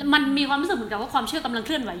 มันมีความรู้สึกเหมือนกับว่าความเชื่อกำลังเค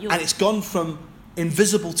ลื่อนไหวอยู่ And it's gone from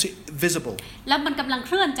invisible to visible. แล้วมันกำลังเ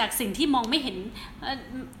คลื่อนจากสิ่งที่มองไม่เห็น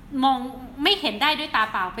มองไม่เห็นได้ด้วยตา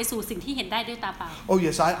เปล่าไปสู่สิ่งที่เห็นได้ด้วยตาเปล่า Oh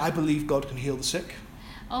yes, I believe God can heal the sick.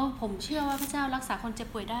 ผมเชื่อว่าพระเจ้ารักษาคนเจ็บ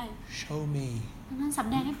ป่วยได้ Show me. ดังนั้นส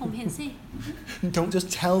ำแดงให้ผมเห็นสิ Don't just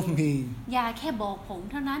tell me. อย่าแค่บอกผม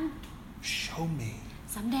เท่านั้น Show me.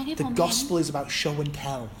 สำแดงให้ผ The มเห็น gospel is about show and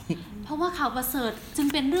tell. เพราะว่าข่าวประเสริฐจึง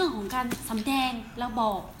เป็นเรื่องของการสำแดงและบ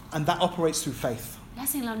อก And that operates through faith. และ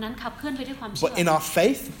สิ่งเหล่านั้นขับเคลื่อนไปด้วยความเชื่ But in our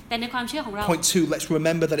faith, แต่ในความเชื่อของเรา point 2, let's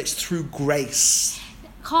remember that it's through grace.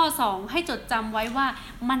 ข้อ 2 ให้จดจำไว้ว่า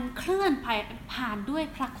มันเคลื่อนผ่านด้วย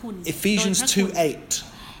พระคุณ Ephesians โดยพระคุณ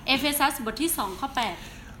 2:8. เอเฟซัสบทที่2ข้อ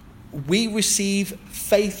We receive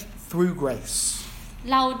faith through grace.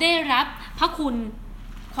 8เราได้รับพระคุณ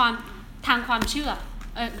ความทางความเชื่อ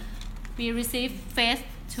we receive faith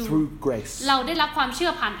Through grace. เราได้รับความเชื่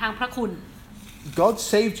อผ่านทางพระคุณ God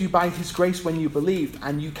saved you by His grace when you believed,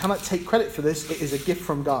 and you cannot take credit for this. It is a gift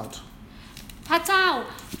from God. พระเจ้า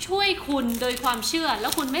ช่วยคุณโดยความเชื่อแล้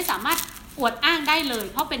วคุณไม่สามารถอวดอ้างได้เลย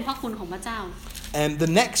เพราะเป็นพระคุณของพระเจ้า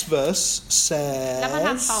The next verse และพระธ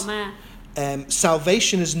รรมต่อ says, มา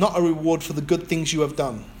salvation is not a reward for the good things you have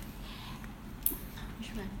done.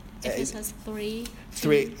 Ephesians 3,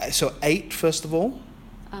 so 8 first of all,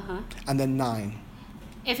 and then 9.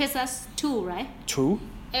 Ephesians 2 right 2.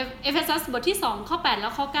 เอเฟซัสบทที่2ข้อ8แล้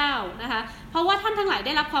วข้อ9นะคะเพราะว่าท่านทั้งหลายไ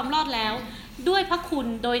ด้รับความรอดแล้วด้วยพระคุณ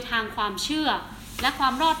โดยทางความเชื่อและควา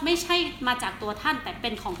มรอดไม่ใช่มาจากตัวท่านแต่เป็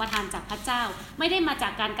นของประทานจากพระเจ้าไม่ได้มาจา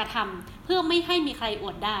กการกระทำเพื่อไม่ให้มีใครอ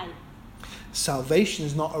วดได้ Salvation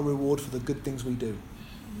is not a reward for the good things we do.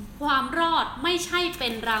 ความรอดไม่ใช่เป็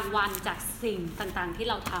นรางวัลจากสิ่งต่างๆที่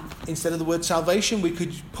เราทำ Instead of the word salvation, we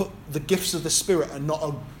could put the gifts of the Spirit and not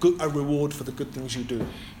a reward for the good things you do.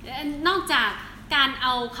 นอกจากการเอ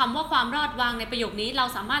าคำว่าความรอดวางในประโยคนี้เรา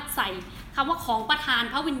สามารถใส่คำว่าของประทาน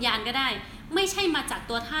พระวิญญาณก็ได้ไม่ใช่มาจาก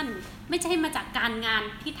ตัวท่านไม่ใช่มาจากการงาน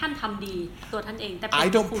ที่ท่านทำดีตัวท่านเองแต่เป็น I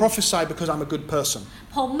don't prophesy because I'm a good person.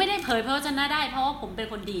 ผมไม่ได้เผยพระวจนะได้เพราะว่าผมเป็น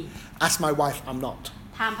คนดี Ask my wife, I'm not.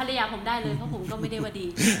 ถามภรรยาผมได้เลยเพราะผมก็ไม่ได้ว่าดี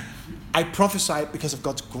I prophesy because of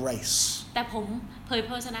God's grace แต่ผมเผยพ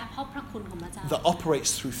ระวจนะเพราะพระคุณของพระเจ้า that operates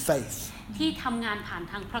through faith ที่ทำงานผ่าน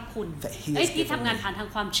ทางพระคุณ that He has ที่ given ทำงาน me. ผ่านทาง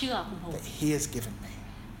ความเชื่อของผม That He has given me.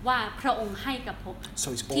 ว่าพระองค์ให้กับผม So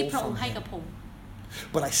it's ที่ all พระองค์ from ให้กับ Him. ผม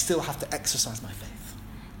But I still have to exercise my faith.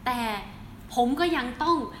 แต่ผมก็ยังต้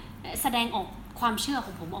องแสดงออกความเชื่อข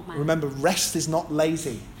องผมออกมา Remember, rest is not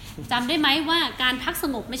lazy. จำได้ไหมว่าการพักส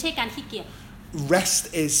งบไม่ใช่การขี้เกียจ Rest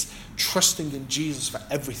is trusting in Jesus for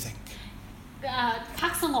everything, พั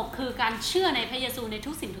กสงบคือการเชื่อในพระเยซูใน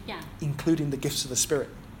ทุกสิ่งทุกอย่าง including the gifts of the Spirit.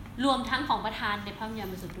 รวมทั้งของประทานในพระวิญญาณ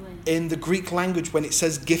บริสุทธิ์ด้วย In the Greek language, when it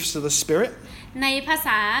says gifts of the Spirit, ในภาษ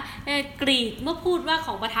ากรีกเมื่อพูดว่าข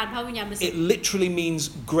องประทานพระวิญญาณบริสุท it ธิ์ literally means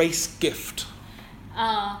grace gift.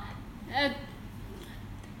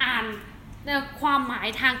 อ่านความหมาย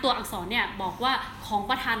ทางตัวอักษรเนี่ยบอกว่าของ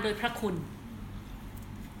ประทานโดยพระคุณ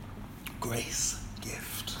Grace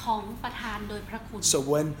gift. ของประทานโดยพระคุณ So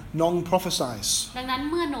when Nong prophesies, ดังนั้น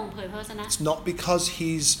เมื่อโหน่งเผยพระวจนะ it's not because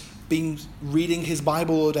he's been reading his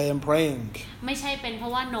Bible all day and praying. ไม่ใช่เป็นเพรา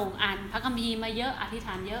ะว่าโหน่งอ่านพระคัมภีร์มาเยอะอธิษฐ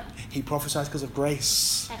านเยอะ He prophesies because of grace.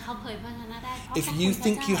 แต่เขาเผยพระวจนะได้เพราะ If พระคุณ you พระ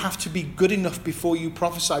think you เจ้า have to be good enough before you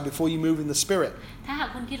prophesy, before you move in the Spirit, ถ้าหาก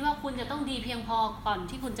คุณคิดว่าคุณจะต้องดีเพียงพอก่อน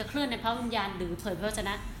ที่คุณจะเคลื่อนในพระวิญญาณหรือเผยพระวจน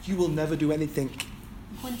ะ you will never do anything.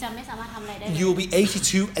 คุณจะไม่สามารถทำอะไรได้เลย You will be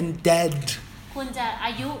 82 and dead คุณจะอ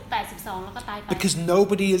ายุ 82 แล้วก็ตายไป because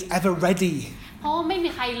nobody is ever ready. เพราะว่าไม่มี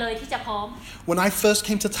ใครเลยที่จะพร้อม When I first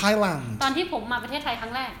came to Thailand, ตอนที่ผมมาประเทศไทยครั้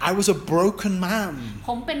งแรก I was a broken man ผ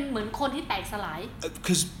มเป็นเหมือนคนที่แตกสลาย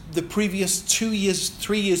because the previous 3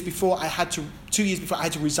 years before I had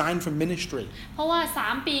to resign from ministry. เพราะว่า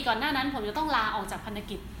3 ปีก่อนหน้านั้นผมจะต้องลาออกจากพันธ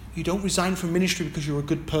กิจ You don't resign from ministry because you're a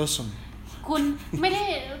good person. คุณไ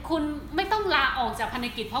ม่ต้องลาออกจากพันธ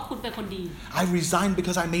กิจเพราะคุณเป็นคนดี I resigned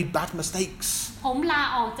because I made bad mistakes. ผมลา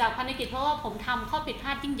ออกจากพันธกิจเพราะว่าผมทำข้อผิดพล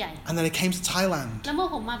าดยิ่งใหญ่ And then I came to Thailand แล้วเมื่อ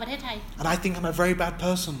ผมมาประเทศไทย and I think I'm a very bad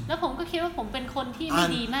person. แล้วผมก็คิดว่าผมเป็นคนที่ไม่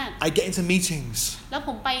ดีมาก I get into meetings แล้วผ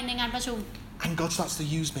มไปในงานประชุม and God starts to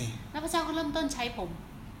use me. แล้วพระเจ้าก็เริ่มต้นใช้ผม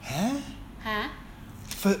Huh? ฮะ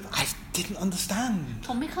I didn't understand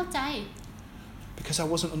ผมไม่เข้าใจ because I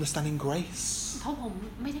wasn't understanding grace. เพราะผม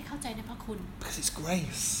ไม่ได้เข้าใจในพระคุณ Because it's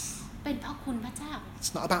grace. เป็นเพราะคุณพระเจ้า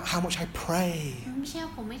It's not about how much I pray. ไม่ใช่ว่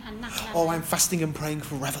าผมไม่ทันหนักขนาด Oh, นั้น I'm fasting and praying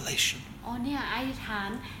for revelation. อ๋อเนี่ยอธิษฐาน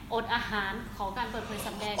อดอาหารขอการเปิดเผยส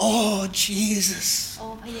ำแดง Oh, Jesus. โอ้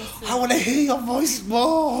พระเยซู I want to hear your voice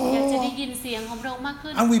อยากจะได้ more. ยินเสียงของพระองค์มากขึ้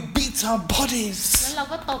น And we beat our bodies. แล้วเรา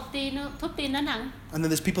ก็ตบตีนทุบตีนหน้าหนัง And then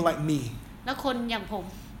there's people like me แล้วคนอย่างผม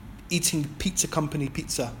eating pizza company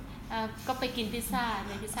pizza ก็ไปกินพิซซ่าใ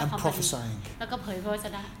นพิซซ่า and คอมพานี prophesying. แล้วก็เผยพระวจ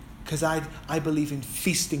นะ Because I believe in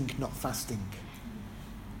feasting, not fasting.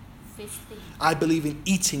 ฟิสติ I believe in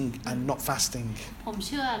eating and not fasting. ผมเ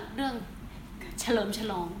ชื่อเรื่องเฉลิมฉ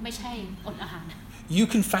ลองไม่ใช่อดอาหาร You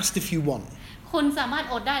can fast if you want, คุณสามารถ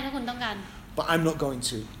อดได้ถ้าคุณต้องการ but I'm not going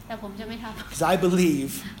to. แต่ผมจะไม่ท Because I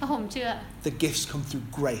believe ำเพราะผมเชื่อ the gifts come through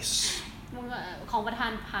grace, ของประทา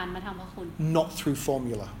นผ่านมาทางพระคุณ not through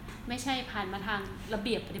formula. ไม่ใช่ผ่านมาทางระเ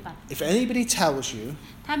บียบปฏิบัติ If anybody tells you,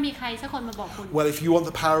 ถ้ามีใครสักคนมาบอกคุณ well, if you want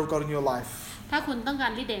the power of God in your life, ถ้าคุณต้องกา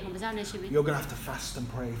รฤทธิ์เดชของพระเจ้าในชีวิต you're going to have to fast and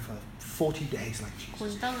pray for 40 days like คุ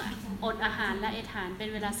ณ Jesus. ต้องอดอาหารและอธิษฐานเป็น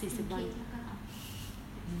เวลา40 วัน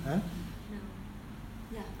Huh?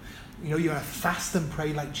 You know, you're going to fast and pray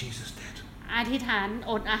like Jesus did. อธิษฐาน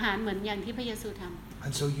อดอาหารเหมือนอย่างที่พระเยซูท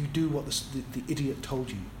And so you do what the idiot told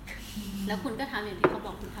you. ำแล้วคุณก็ทำอย่างที่เขาบ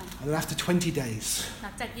อกคุณท And then after 20 days, ำห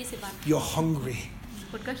ลังจาก20 วัน you're hungry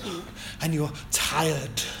คุณก็หิว and you're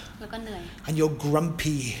tired แล้วก็เหนื่อย and you're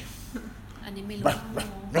grumpy. อันนี้ไม่รู้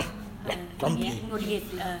Grumpy. หงุดหงิด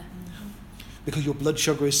Because your blood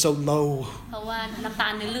sugar is so low. เพราะว่าน้ำตา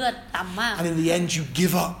ลในเลือดต่ำมาก And in the end, you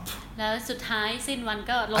give up แล้วสุดท้ายสิ้นวัน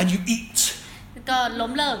ก็ล้ม and you eat ก็ล้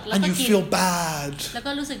มเลิกแล้ว and ก็ you กิน feel bad แล้วก็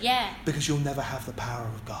รู้สึกแย่ because you'll never have the power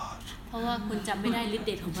of God. เพราะว่าคุณจำไม่ได้ฤทธิ์เ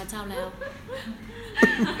ดชของพระเจ้าแล้ว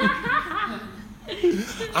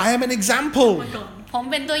I am an example. ผม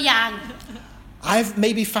เป็นตัวอย่าง I've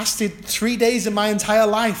maybe fasted 3 days in my entire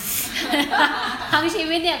life. ทั้งชี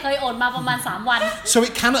วิตเนี่ยเคยอดมาประมาณ3 วัน So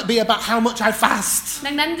it cannot be about how much I fast.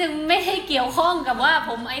 ดังนั้นจึงไม่ได้เกี่ยวข้องกับว่า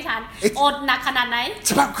ผมอธิษฐานอดหนักขนาดไหน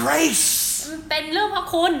It's about grace. มันเป็นเรื่องพระ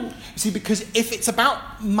คุณ See, because if it's about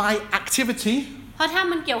my activity, เพราะถ้า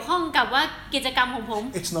มันเกี่ยวข้องกับว่ากิจกรรมของผม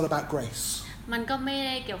it's not about grace. มันก็ไม่ไ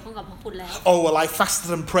ด้เกี่ยวข้องกับพระคุณแล้ว Oh, well, I fasted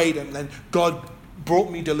and prayed and then God brought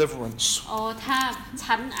me deliverance. อ๋อถ้า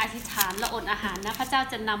ฉันอธิษฐานและอดอาหารนะพระเจ้า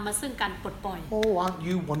จะนำมาซึ่งการปลดปล่อย Oh, aren't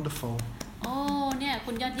you wonderful? โอ้เนี่ย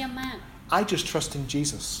คุณยอดเยี่ยมมาก I just trust in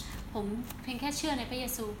Jesus. ผมเพียงแค่เชื่อในพระเย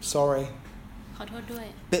ซู Sorry. ขอโทษด้วย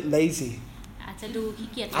Bit lazy. อาจจะดูขี้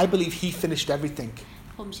เกียจ I believe he finished everything.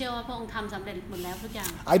 ผมเชื่อว่าพระองค์ทำสำเร็จหมดแล้วทุกอย่าง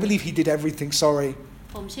I believe he did everything. Sorry.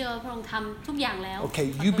 ผมเชื่อว่าพระองค์ทำทุกอย่างแล้ว Okay,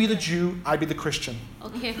 you be the Jew, I be the Christian. โอ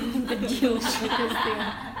เคคุณเป็นยิวเป็นคริสเตียน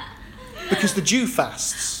Because the Jew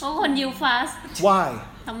fasts. เพราะคนยิวฟาส Why?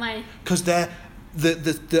 ทำไม Because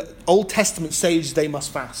the Old Testament says they must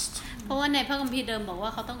fast. เพราะว่าในพระคัมภีร์เดิมบอกว่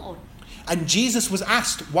าเขาต้องอด And Jesus was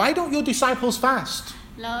asked, why don't your disciples fast?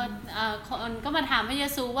 แล้วคนก็มาถามพระเย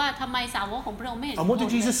ซูว่าทำไมสาวกของพระองค์ไม่เห็น And what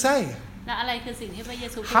did Jesus say? และอะไรคือสิ่งที่พระเย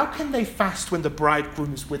ซูพูด How can they fast when the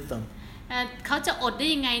bridegroom is with them? เขาจะอดได้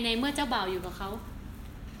ยังไงในเมื่อเจ้าบ่าวอยู่กับเขา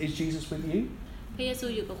Is Jesus with you? พระเยซู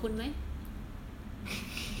อยู่กับคุณไหม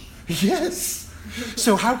Yes.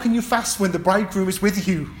 So how can you fast when the bridegroom is with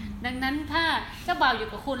you? ดังนั้นถ้าเจ้าบ่าวอยู่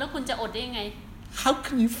กับคุณแล้วคุณจะอดได้ยังไง How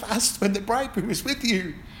can you fast when the bridegroom is with you?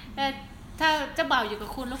 ถ้าเจ้าบ่าวอยู่กับ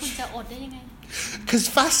คุณแล้วคุณจะอดได้ยังไง Because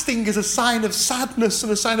fasting is a sign of sadness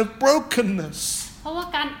and a sign of brokenness. เพราะว่า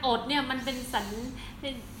การอดเนี่ยมันเป็นสั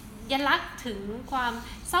ญลักษณ์ถึงความ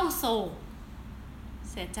เศร้าโศก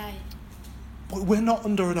เสียใจ But we're not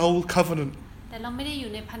under an old covenant. แต่เราไม่ได้อยู่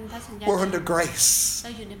ในพันธสัญญา We're under grace. เร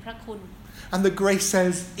าอยู่ในพระคุณ And the grace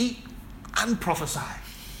says, eat and prophesy.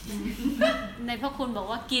 ในพระคุณบอก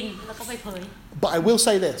ว่ากินแล้วก็ไปเผย But I will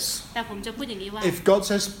say this. แต่ผมจะพูดอย่างนี้ว่า If God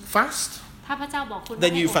says fast, ถ้าพระเจ้าบอกคุณ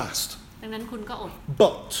then ให้ you อด fast. ดังนั้นคุณก็อด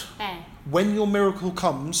But แต่ when your miracle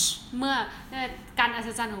comes, เมื่อการอัศ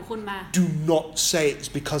จรรย์ของคุณมา do not say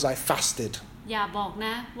it's because I fasted. อย่าบอกน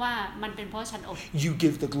ะว่ามันเป็นเพราะฉันอด You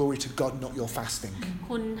give the glory to God, not your fasting.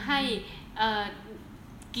 คุณให้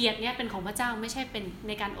เกียรติเนี้ยเป็นของพระเจ้าไม่ใช่เป็นใ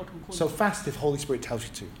นการอดของคุณ So fast if Holy Spirit tells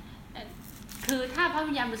you to. คือถ้าพระ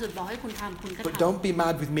วิญญาณบริสุทธิ์บอกให้คุณทำคุณก็ But ทำ don't be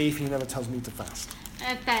mad with me if he never tells me to fast.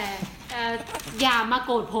 แต่อย่ามาโ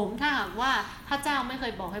กรธผมถ้าหากว่าพระเจ้าไม่เค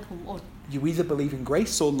ยบอกให้ผมอด You either believe in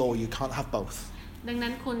grace or law. You can't have both. ดังนั้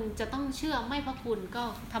นคุณจะต้องเชื่อไม่พระคุณก็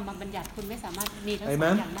ธรรมบัญญัติคุณไม่สามารถมีทั้งสอง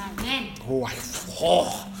Amen. อย่างได้แน่น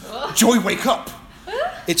Joy, wake up.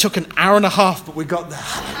 It took an hour and a half, but we got there.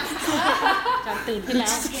 จอนตื่นขึ้นแล้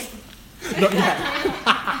ว Not yet.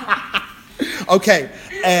 Okay.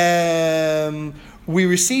 We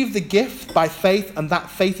receive the gift by faith, and that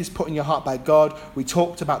faith is put in your heart by God. We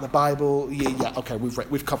talked about the Bible. Yeah. Okay,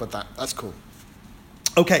 we've covered that. That's cool.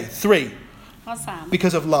 Okay, 3. ข้อ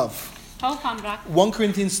Because of love. 3เพราะความรัก 1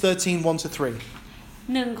 Corinthians 13, 1-3.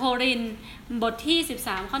 1 โครินธ์บทที่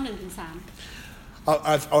13ข้อ1ถึง3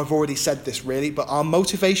 I've already said this really, but our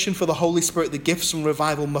motivation for the Holy Spirit, the gifts and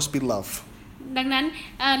revival must be love. ดังนั้น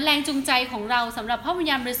แรงจูงใจของเราสำหรับพระวิญ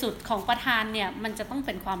ญาณบริสุทธิ์ของประธานเนี่ยมันจะต้องเ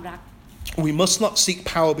ป็นความรัก We must not seek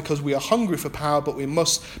power because we are hungry for power, but we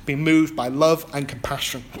must be moved by love and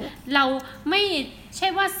compassion. เราไม่ใช่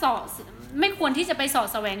ว่าไม่ควรที่จะไปเสาะ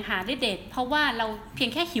แสวงหาฤทธิ์เดชเพราะว่าเราเพียง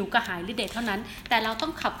แค่หิวกระหายฤทธิ์เดชเท่านั้นแต่เราต้อ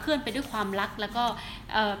งขับเคลื่อนไปด้วยความรักแล้วก็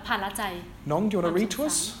ภาระใจ Nong, do you want to read to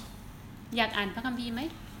us? อยากอ่านพระคัมภีร์ไหม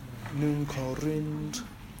 1 Corinth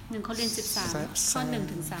 1 โครินธ์13ข้อ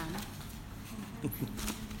1ถึง3No,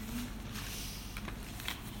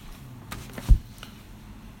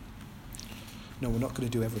 we're not going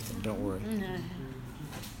to do everything, don't worry.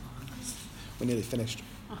 We're nearly finished.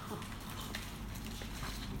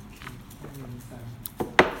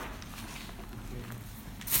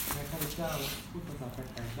 ให้ข้าพเจ้าพูดภาษาแปล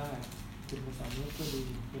กๆได้เป็นภาษามนุษย์ก็ดี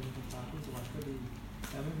เป็นภาษาทูตสวรรค์ก็ดี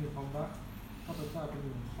แต่ไม่มีความรักข้าพเจ้าเป็นเห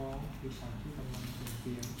มือนคล้องหรือฉากที่กำลังเป็นเ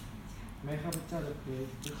สียงแม้ข้าพเจ้าจะเผย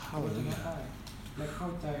พระวจนะได้และเข้า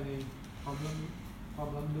ใจในความ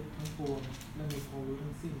ล้ำลึกทั้งปวงและมีความรู้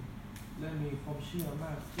ทั้งสิ้นและมีความเชื่อม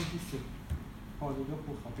ากที่สุดพอจะยก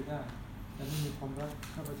ภูเขาไปได้แต่ไม่มีความรัก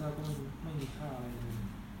ข้าพเจ้าก็ไม่มีค่าอะไรเลย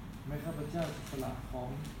แม้ข้าพเจ้าจะสละของ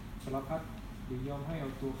สารพัดหรือยอมให้เอา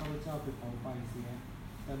ตัวข้าพเจ้าไปเผาไฟเสีย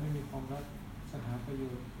แต่ไม่มีความรักจะหาประโย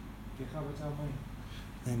ชน์แก่ข้าพเจ้าไม่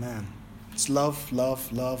Amen. It's love, love,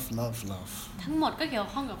 love, love, love. ทั้งหมดก็เกี่ยว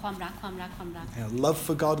ข้องกับความรัก Yeah, love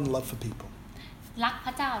for God and love for people. รักพ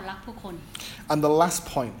ระเจ้ารักผู้คน And the last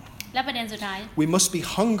point, และประเด็นสุดท้าย we must be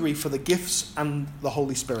hungry for the gifts and the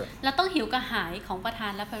Holy Spirit. เราต้องหิวกระหายของประธา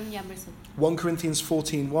นและพระวิญญาณบริสุทธิ์ 1 Corinthians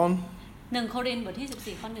 14:1. 1 โครินธ์บทที่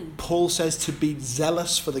14ข้อ1 Paul says to be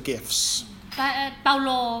zealous for the gifts. เปาโล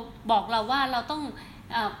บอกเราว่าเราต้อง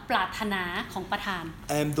ปรารถนาของประธาน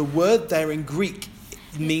The word there in Greek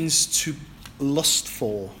means to lust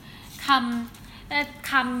for.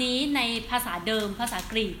 คำนี้ในภาษาเดิมภาษา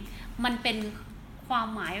กรีกมันเป็นความ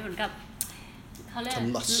หมายเหมือนกับเขาเรียก To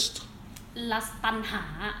lust. ตัณ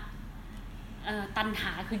ห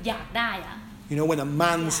าคืออยากได้อะ You know, when a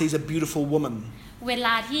man sees a beautiful woman เวล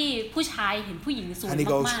าที่ผู้ชายเห็นผู้หญิงสวย and he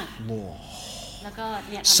goes, มาก whoa, ๆแล้วก็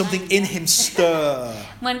เนี่ย something in him stir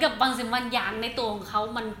เหมือนกับบางสิ่งบางอย่างในตัวของเขา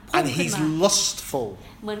มันพุ่ง and ขึ้น he's มา lustful.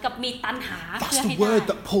 เหมือนกับมีตัณหา That's เพื่อ the ให้ได้ word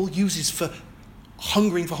that Paul uses for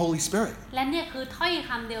hungering for Holy Spirit. และเนี่ยคือถ้อยค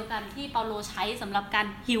ำเดียวกันที่เปาโลใช้สำหรับการ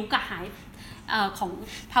หิวกระหายของ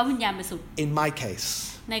พระวิญญาณบริสุทธิ์ In my case,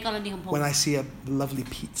 ในกรณีของผม when I see a lovely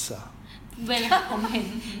pizza, เวลาผมเห็น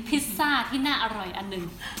พิซซ่าที่น่าอร่อยอันหนึ่ง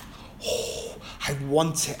I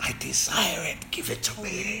want it, I desire it, give it to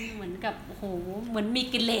me. เหมือนกับโอ้โหเหมือนมี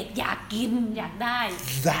กิเลสอยากกินอยากได้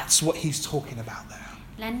That's what he's talking about there.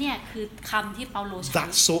 และเนี่ยคือคำที่เปาโลใช้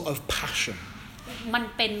That sort of passion. มัน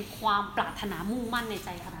เป็นความปรารถนามุ่งมั่นในใจ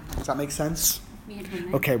ขนาดนั้น Does that make sense? มีเหตุผลไหม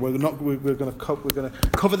Okay, we're going to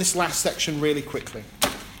cover this last section really quickly.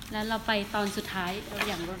 แล้วเราไปตอนสุดท้ายอ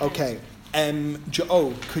ย่างรวดเร็ว Okay, Joe,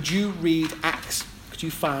 could you read Acts? Could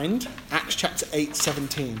you find Acts chapter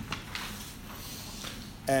 8:17?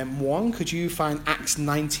 One, could you find Acts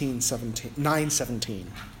 9:17?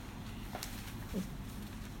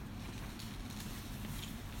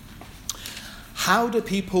 How do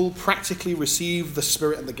people practically receive the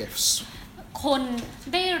Spirit and the gifts? คน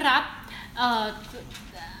ได้รับ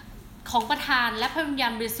ของประทานและพระวิญญา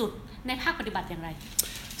ณบริสุทธิ์ในภาคปฏิบัติอย่างไร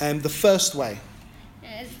The first way.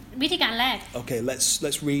 วิธีการแรก Okay,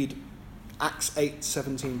 let's read Acts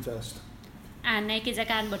 8:17 first. อ่านในกิจ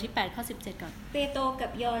การบทที่8ข้อ17ก่อน เปโตรกั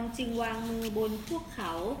บยอห์นจึงวางมือบนพวกเข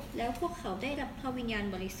าแล้วพวกเขาได้รับพระวิญญาณ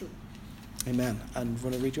บริสุทธิ์ Amen. And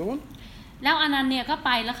want to read your one? แล้วอานันเนียก็ไ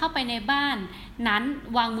ปแล้วเข้าไปในบ้านนั้น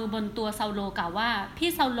วางมือบนตัวเซาโลกล่าวว่าพี่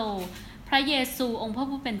เซาโลพระเยซูองค์พระ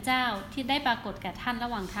ผู้เป็นเจ้าที่ได้ปรากฏแก่ท่านระ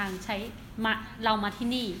หว่างทางใช้เรามาที่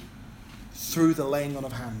นี่ Through the laying on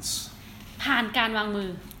of hands. ผ่านการวางมือ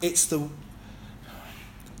It's the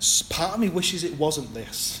part of me wishes it wasn't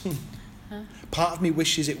this. Part of me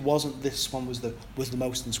wishes it wasn't this one was the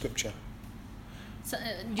most in scripture. So,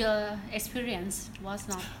 your experience was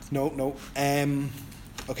not No.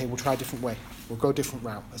 Okay, we'll try a different way. We'll go a different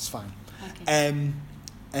route. That's fine. okay.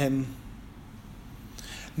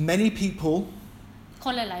 Many people ค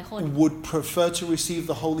นหลายๆคน would prefer to receive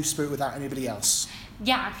the Holy Spirit without anybody else.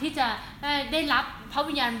 อยากที่จะได้รับพระ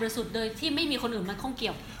วิญญาณบริสุทธิ์โดยที่ไม่มีคนอื่นมาข้องเกี่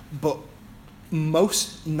ยว But most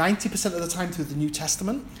 90% of the time through the New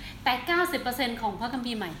Testament, แต่ 90% ของพระคัม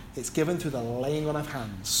ภีร์ใหม่ it's given through the laying on of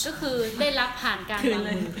hands. ก็คือได้รับผ่านการวาง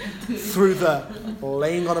มือ Through the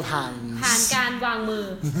laying on of ผ่าน hands. การวางมือ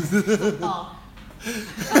ต่อ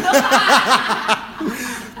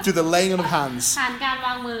Through the laying on of hands. ผ่านการว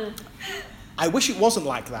างมือ I wish it wasn't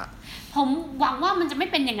like that. ผมหวังว่ามันจะไม่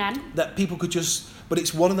เป็นอย่างนั้น That people could just, but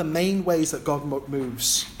it's one of the main ways that God moves.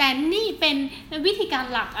 แต่นี่เป็นวิธีการ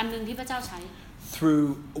หลักอันหนึงที่พระเจ้าใช้ Through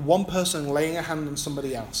one person laying a hand on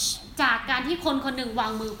somebody else. จากการที่คนคนหนึ่งวา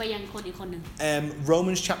งมือไปยังคนอีกคนหนึ่ง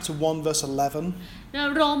Romans chapter 1 verse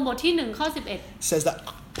 11 โรมบทที่1ข้อ11 says that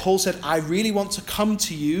Paul said, I really want to come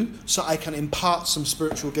to you so I can impart some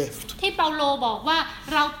spiritual gift. ที่เปาโลบอกว่า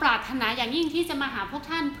เราปรารถนาอย่างยิ่งที่จะมาหาพวก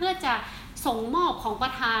ท่านเพื่อจะส่งมอบของปร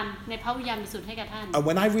ะทานในพระวิญญาณบริสุทธิ์ให้กับท่าน And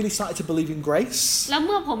when I really started to believe in grace, แล้วเ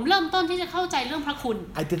มื่อผมเริ่มต้นที่จะเข้าใจเรื่องพระคุณ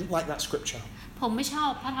I didn't like that scripture ผมไม่ชอบ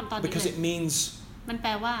พระธรรมตอนนี้ because เล it ย means มันแป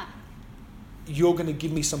ลว่า you're going to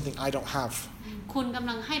give me something I don't have. คุณกำ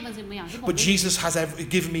ลังให้บางสิ่งบางอย่างที่ผม But ไม่ Jesus has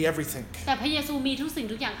given me everything. แต่พระเยซูมีทุกสิ่ง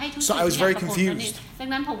ทุกอย่างให้ทุกสิ่ง So I ทุ was กอย่าง very กับผม confused. ดัง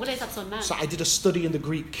นั้นผมก็เลยสับสนมาก So I did a study in the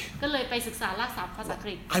Greek. ก็เลยไปศึกษารากศัพท์ภาษาก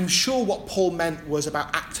รีก I'm sure what Paul meant was about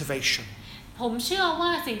activation. ผมเชื่อว่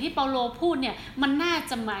าสิ่งที่เปาโลพูดเนี่ยมันน่า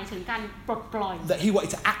จะหมายถึงการปลดปล่อย That he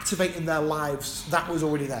wanted to activate in their lives. That was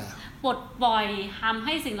already there. ปลดปล่อยทำใ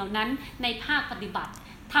ห้สิ่งเหล่านั้นในภาคปฏิบัติ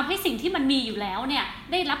ทำให้สิ่งที่มันมีอยู่แล้วเนี่ย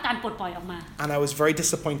ได้รับการปลดปล่อยออกมา And I was very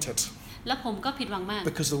disappointed แล้วผมก็ผิดหวังมาก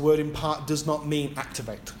because the word impart does not mean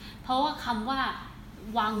activate. เพราะว่าคำว่า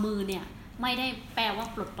วางมือเนี่ยไม่ได้แปลว่า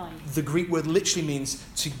ปลดปล่อย The Greek word literally means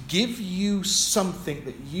to give you something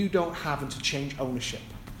that you don't have and to change ownership.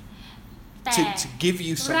 แต่ To give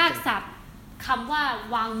you ราก something. ศัพท์คำว่า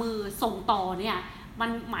วางมือส่งต่อเนี่ยมัน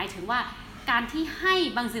หมายถึงว่าการที่ให้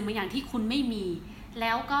บางสิ่งบางอย่างที่คุณไม่มีแ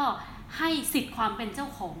ล้วก็ให้สิทธิ์ความเป็นเจ้า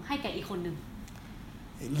ของให้แก่อีกคนหนึ่ง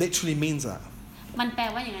It literally means that. มันแปล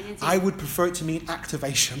ว่าอย่างนั้นจริง I would prefer it to mean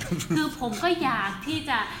activation. ๆคือผมก็อยากที่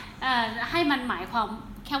จะให้มันหมายความ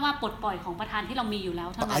แค่ว่าปลดปล่อยของประทานที่เรามีอยู่แล้ว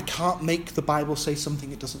เท่า But นั้ I น can't make the Bible say something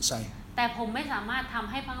it doesn't say. แต่ผมไม่สามารถทำ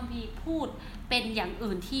ให้พระคัมภีร์พูดเป็นอย่าง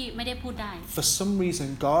อื่นที่ไม่ได้พูดได้ For some reason,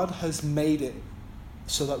 God has made it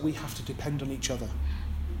so that we have to depend on each other.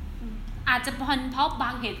 อาจจะเป็นเพราะบา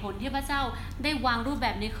งเหตุผลที่พระเจ้าได้วางรูปแบ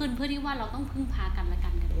บนี้ขึ้นเพื่อที่ว่าเราต้องพึ่งพากันและกั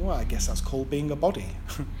น Well, I guess that's called being a body.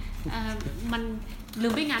 มันหรื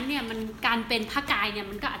อไม่งั้นเนี่ยมันการเป็นพระกายเนี่ย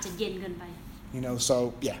มันก็อาจจะเย็นเกินไป You know, so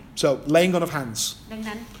yeah. So laying on of hands. ดัง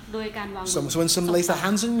นั้นโดยการวางมื So when someone lays their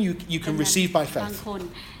hands on you, you can receive by บาง faith. คน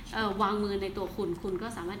วางมือในตัวคุณก็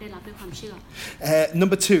สามารถได้รับด้วยความเชื่อ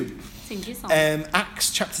Number 2, สิ่งที่สอง Acts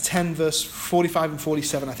chapter 10, verse 45 and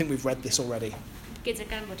 47. I think we've read this already. กิจ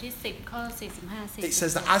การบทที่10ข้อ45 It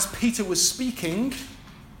says that as Peter was speaking,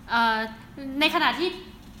 ในขณะที่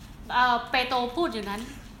เปโตรพูดอยู่นั้น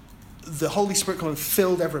the Holy Spirit come and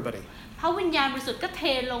filled everybody. พระวิญญาณบริสุทธิ์ก็เท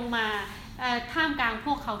ลงมาท่ามกลางพ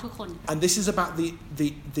วกเขาทุกคน And this is about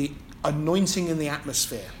the anointing in the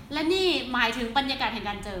atmosphere. และนี่หมายถึงบรรยากาศแห่ง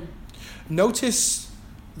การเจิม Notice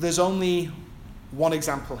there's only one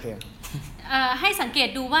example here. ให้สังเกต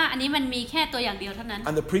ดูว่าอันนี้มันมีแค่ตัวอย่างเดียวเท่านั้น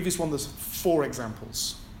And the previous one there's 4 examples.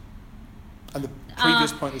 And the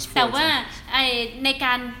previous point is 4 แต่ว่า examples. ในก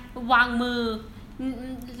ารวางมือ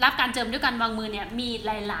รับการเจิมด้วยการวางมือเนี่ยมีห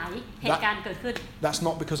ลายๆเหตุการณ์เกิดขึ้น That's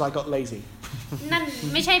not because I got lazy. นั่น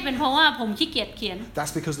ไม่ใช่เป็นเพราะว่าผมขี้เกียจเขียน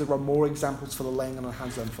That's because there are more examples for the laying on of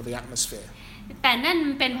hands than for the atmosphere. แต่นั่น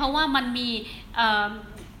เป็นเพราะว่ามันมี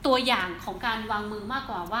ตัวอย่างของการวางมือมาก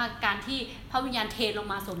กว่าว่าการที่พระวิญญาณเทลง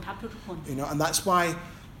มาสมทับทุกๆคน You know, and that's why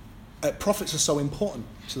prophets are so important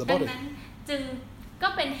to the ดัง body. นั้นจึงก็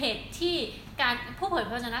เป็นเหตุที่การผู้เผยพ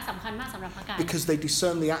ระวจนะสำคัญมากสำหรับพระกาย Because they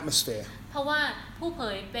discern the atmosphere. เพราะว่าผู้เผ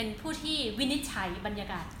ยเป็นผู้ที่วินิจฉัยบรรยา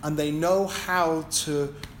กาศ And they know how to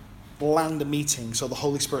land a meeting so the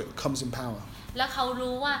Holy Spirit comes in power. และเขา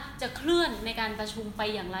รู้ว่าจะเคลื่อนในการประชุมไป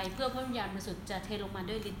อย่างไรเพื่อพระวิญญาณบริสุทธิ์จะเทลงมา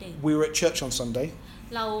ด้วยฤทธิ์เดช We were at church on Sunday.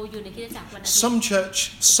 เราอยู่ในคริสตจักรวันอาทิตย์ Some church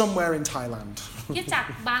somewhere in Thailand. คริสตจักร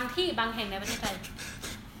บางที่บางแห่งในประเทศไทย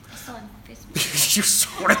ส่วน Facebook You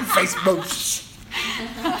saw it on Facebook.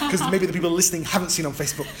 Because maybe the people listening haven't seen on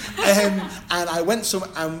Facebook. And I went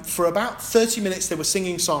and for about 30 minutes they were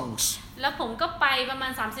singing songs. แล้วผมก็ไปประมา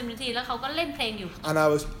ณ30นาทีแล้วเขาก็เล่นเพลงอยู่ And I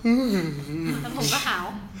was, แล้วผมก็หาว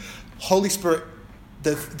Holy Spirit,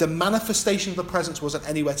 the manifestation of the presence wasn't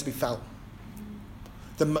anywhere to be felt.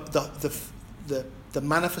 The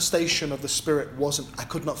manifestation of the Spirit wasn't, I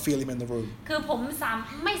could not feel him in the room. คือผม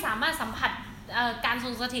ไม่สามารถสัมผัสการทร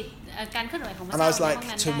งสถิตการเคลื่อนไหวของพระ And เจ้า I was ใน like ห้อง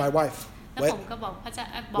นั้น to ได้ my wife, แล้วผมก็บอกพระเจ้า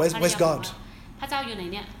บอก Where's God? พ พระเจ้าอยู่ไหน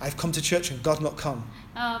เนี่ย I've come to church and God not come.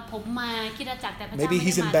 ผมมาคริสตจักรแต่พระเจ้า Maybe ไม่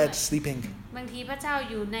he's ได้ in มาด้วย bed sleeping. บางทีพระเจ้า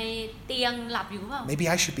อยู่ในเตียงหลับอยู่เปล่า Maybe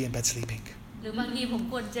I should be in bed sleeping. หรือบางทีผม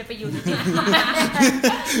ควรจะไปอยู่ในเตียง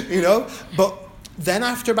You know, but then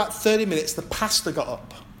after about 30 minutes, the pastor got up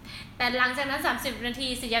แต่หลังจากนั้น30นาที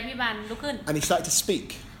ศิษยาภิบาลลุกขึ้น and he started to speak.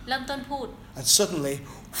 เริ่มต้นพูด And suddenly,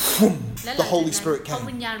 whoom, และหลั the งจาก Holy นั้น Spirit พระ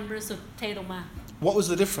วิญ came. ญาณบริสุทธิ์เทลงมา What was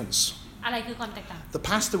the difference? อะไรคือความแตกต่าง The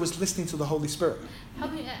pastor was listening to the Holy Spirit.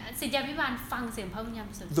 ศิษยาภิบาลฟังเสียงพระวิญญาณบ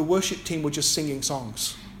ริสุทธิ์ The worship team were just singing songs.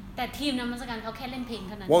 แต่ทีมนมัสการเขาแค่เล่นเพลงเ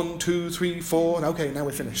ท่านั้น 1, 2, 3, 4, and okay, now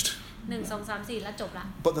we're finished. 1 2 3 4แล้วจบละ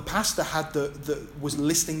But the pastor was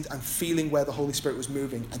listening and feeling where the Holy Spirit was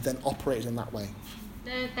moving and then operated in that way.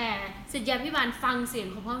 แต่ศิษยาภิบาลฟังเสียง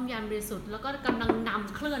ของพระวิญญาณบริสุทธิ์แล้วก็กำลังน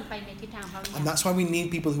ำเคลื่อนไปในทิศทางพระวิญญา And ณ that's why we need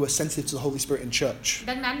people who are sensitive to the Holy Spirit in church.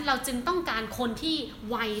 ดังนั้นเราจึงต้องการคนที่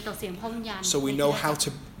ไวต่อเสียงพระวิญญาณ So we know how to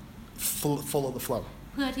follow the flow.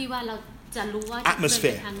 เพื่อที่ว่าเราจะรู้ว่า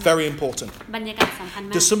Atmosphere, very important. บรรยากาศสำคัญม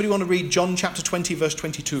าก Does somebody want to read John chapter 20, verse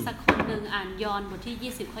 22? สักคนหนึ่งอ่านยอห์นบทที่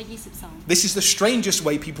20ข้อ22 This is the strangest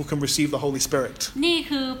way people can receive the Holy Spirit. นี่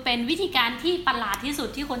คือเป็นวิธีการที่ประหลาดที่สุด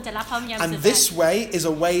ที่คนจะรับพระวิญญาณบริ And สุทธิ์ this way is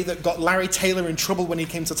a way that got Larry Taylor in trouble when he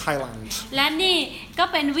came to Thailand. และนี่ก็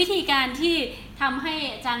เป็นวิธีการที่ทำให้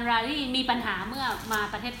อาจารย์รารีมีปัญหาเมื่อมา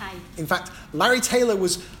ประเทศไทย In fact, Larry Taylor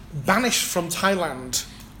was banished from Thailand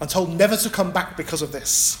and told never to come back because of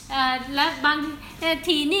this. และบาง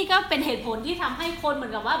ทีนี่ก็เป็นเหตุผลที่ทำให้คนเหมือ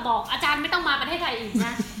นกับว่าบอกอาจารย์ไม่ต้องมาประเทศไทยอีกน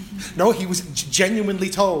ะ No, he was genuinely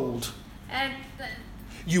told, เอ่อ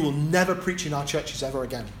you will never preach in our churches ever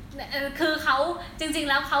again. คือเขาจริงๆ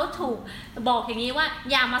แล้วเขาถูกบอกอย่างนี้ว่า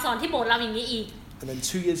อย่ามาสอนที่โบสถ์เราอย่างนี้อีก And then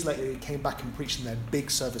 2 years later, he came back and preached in their big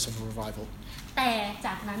service of a revival. แต่จ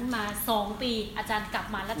ากนั้นมา2 ปีอาจารย์กลับ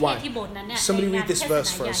มาและเทศที่โบสถ์นั้นเนี่ย Somebody ในงาน read เท this ศ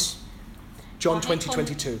verse นา for ใหญ่ us. John ขอให้คน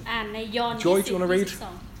 20:22. อ่านในยอห์น Joy, do you wanna read?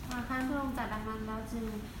 ครั้งพระองค์จัดดังนั้นแล้วจึง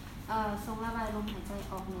ทรงระบายลมหายใจ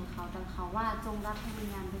ออกเหนือเขาดังเขาว่าจงรับพระวิญ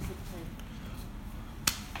ญาณบริสุทธิ์เถิด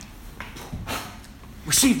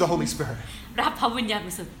Receive the Holy Spirit. รับพระวิญญาณบ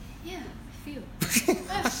ริสุทธิ์ feel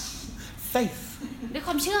Faith. ด้วยค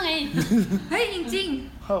วามเชื่อไง เฮ้ยจริง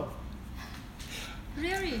Oh. ๆ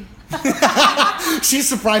really She's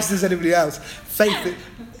surprised as anybody else. Faith.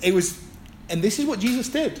 It was, and this is what Jesus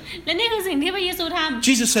did. และนี่คือสิ่งที่พระเยซูทำ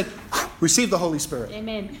Jesus said, receive the Holy Spirit. เอเ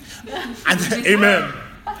มน And amen.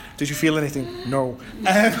 Did you feel anything? No.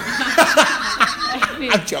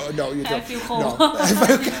 I'm joking. No, you I don't. feel cold.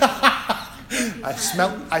 No.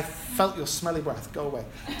 I felt your smelly breath. Go away.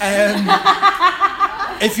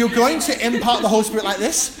 If you're going to impart the Holy Spirit like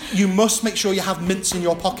this, you must make sure you have mints in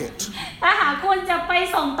your pocket. ถ้าหากคุณจะไป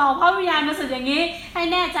ส่งต่อพระวิญญาณบริสุทธิ์อย่างนี้ ให้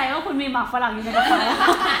แน่ใจว่าคุณมีหมากฝรั่งอยู่ในกระเป๋า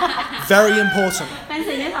Very important. เป็น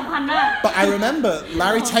สิ่งที่สำคัญมาก But I remember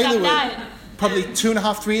Larry Taylor, Right. probably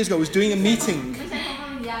 2.5, 3 years ago, was doing a meeting. ไม่ใช่พระ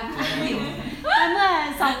วิญญาณ และเมื่อ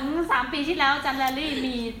 2-3 ปีที่แล้วอาจารย์แลลี่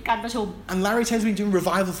มีการประชุม And Larry Taylor's been doing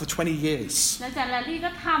revival for 20 years. และอาจารย์แลลี่ก็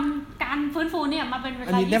ทำการฟื้นฟูเนี่ยมาเป็นเวลา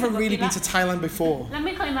And he'd never 20 กว่าปี really แล้ been ว to Thailand before. และไ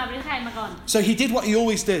ม่เคยมาประเทศไทยมาก่อน So he did what he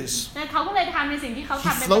always does. และเขาก็เลยทำในสิ่งที่เขา He ท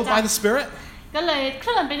ำเป็นประ flowed by จำ the Spirit, ก็เลยเค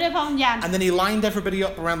ลื่อนไปด้วยพระวิญญาณ and then he lined everybody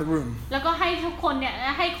up around the room. แล้วก็ให้ทุกคนเนี่ย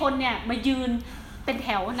ให้คนเนี่ยมายืนเป็นแถ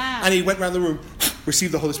วหน้า And he went around the room, receive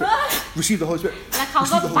the Holy Spirit, receive the Holy Spirit, แล้วเขา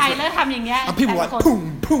ก็ receive the ไป Holy แล้ว Spirit. ทำอย่างเงี้ย And people were like, แต่ละคน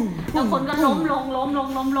boom, boom, แล้วคน boom, ก็ล้ม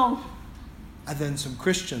boom. ลง And then some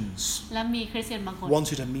Christians แล้วมีคริสเตียนบางคน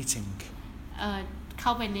wanted a meeting. เข้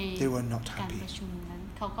าไปใน They were not การ happy. ประชุมนั้น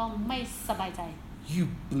เขาก็ไม่สบายใจ You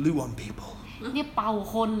blew on people. เนี่ยเป่า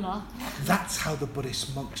คนเหรอ That's how the Buddhist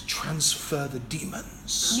monks transfer the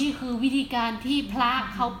demons. นี่คือวิธีการที่พระ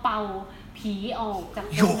เขาเป่าผีออกจากค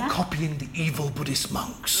น You're นะ copying the evil Buddhist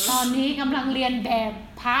monks. ตอนนี้กำลังเรียนแบบ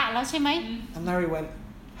พระแล้วใช่ไหม And Larry went,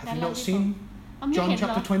 have you not Larry seen เอาไม่ John เห็นเหร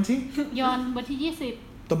อ chapter 20? ยอห์นบทที่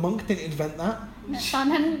The monk didn't invent that. 20 ตอน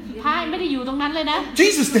นั้นพระไม่ได้อยู่ตรงนั้นเลยนะ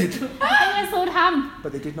Jesus did. พระเยซูท But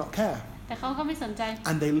they did not care. ำแต่เขาก็ไม่สนใจ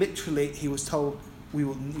And they literally, he was told,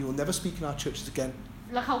 you will never speak in our churches again.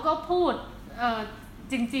 แล้วเขาก็พูด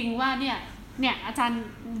จริงๆว่าเนี่ยอาจารย์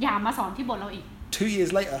อย่ามาสอนที่โบสถ์เราอีก 2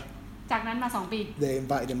 years later, จากนั้นมา2 ปี they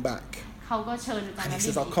invited him back. เขาก็เชิญอาจารย์ And he มา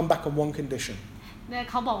says, I'll come back on one condition.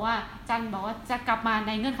 เขาบอกว่าอาจารย์บอกว่าจะกลับมาใ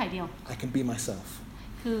นเงื่อนไขเดียว I can be myself.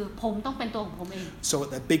 คือผมต้องเป็นตัวของผมเอง So at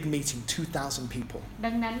their big meeting, 2,000 people.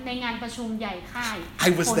 ดังนั้นในงานประชุมใหญ่ค่าย I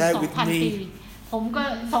was คน there with 2,000 me. ปีผมก็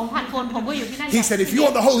 2,000 คนผมก็อยู่ที่นั่น He said, if you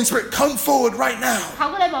want the Holy Spirit, come forward right now. เขา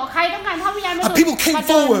ก็เลยบอกใครต้องการพระวิญญาณบริสุท And ธิ์ people came มา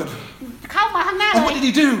เดิน forward. เข้ามาข้างหน้า And เล what ย did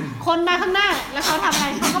he do? คนมาข้างหน้าแล้วเขาทำอะไร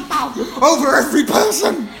เขาก็เป่า Over every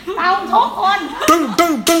person. เป่าทุกคน Boom,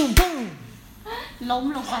 boom, boom, boom. ล้ม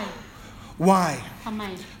ลงไป Why? ทำไม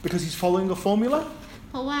Because he's following a formula?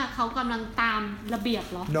 เพราะว่าเขากำลังตามระเบียบ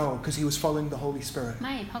เหรอ No, because he was following the Holy Spirit. ไ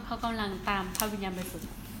ม่เพราะเขากำลังตามพระวิญญาณบริสุทธิ์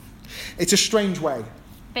It's a strange way,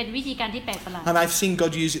 เป็นวิธีการที่แปลกประหลาด and I've seen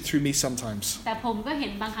God use it through me sometimes. แต่ผมก็เห็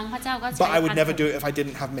นบางครั้งพระเจ้าก็ใช้ But I would ผ่าน never ผม do it if I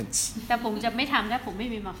didn't have mints. แต่ผมจะไม่ทำถ้าผมไม่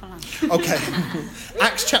มีหมากฝรั่ง Okay.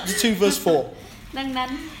 Acts chapter 2, verse 4. ดังนั้น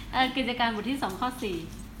กิจการบทที่2ข้อ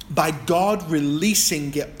By God releasing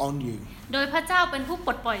it on you. 4โดยพระเจ้าเป็นผู้ป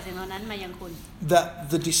ลดปล่อยสิ่งเหล่านั้นมายังคุณ That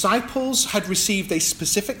the disciples had received a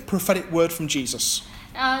specific prophetic word from Jesus.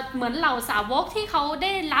 เหมือนเหล่าสาวกที่เขาไ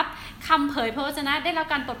ด้รับคำเผยพระวจนะได้รับ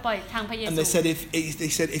การปลดปล่อยทางพระเย And ซู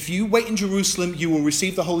they said, if you wait in Jerusalem, you will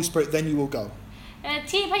receive the Holy Spirit, then you will go.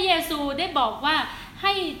 ที่พระเยซูได้บอกว่าใ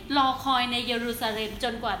ห้รอคอยในเยรูซาเล็มจ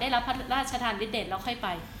นกว่าได้รับพระราชทานฤทธิ์เดชแล้วค่อยไป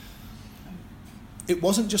It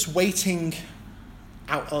wasn't just waiting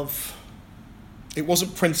out of, it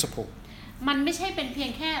wasn't principle. มันไม่ใช่เป็นเพีย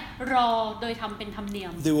งแค่รอโดยทำเป็นธรรมเนีย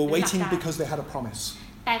ม They were หรือหลัก waiting การ because they had a promise.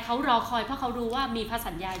 แต่เขารอคอยเพราะเขารู้ว่ามีพระ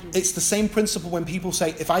สัญญาอยู่ It's the same principle when people say,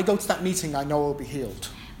 if I go to that meeting, I know I'll be healed.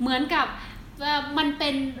 เหมือนกับมันเป็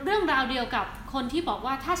นเรื่องราวเดียวกับคนที่บอก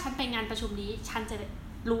ว่าถ้าฉันไปงานประชุมนี้ฉันจะ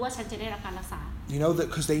รู้ว่าฉันจะได้รับการรักษา You know, that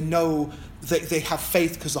because they know they have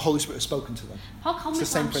faith because the Holy Spirit has spoken to them. เพราะเขามี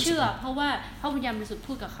ความเชื่อเพราะว่าพระวิญญาณบริสุทธิ์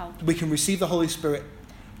พูดกับเขา We can receive the Holy Spirit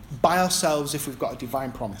by ourselves if we've got a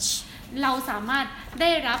divine promise. เราสามารถไ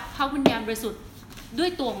ด้รับพระวิญญาณบริสุทธิ์ด้ว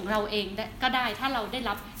ยตัวของเราเองก็ได้ถ้าเราได้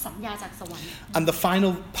รับสัญญาจากสวรรค์ And the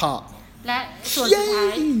final part. และส่วนสุดท้า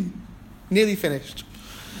ย Yay! Nearly finished.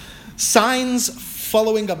 Signs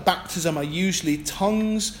following a baptism are usually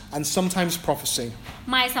tongues and sometimes prophecy.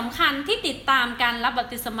 หมายสำคัญที่ติดตามการรับบัพ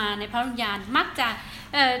ติศมาในพระวิญญาณมักจะ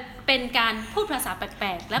เป็นการพูดภาษาแปล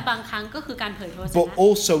กๆและบางครั้งก็คือการเผยพระวจ But นะ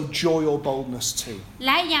also joy or boldness too. แ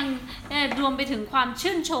ละยังรวมไปถึงความ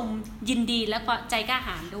ชื่นชมยินดีและใจกล้าห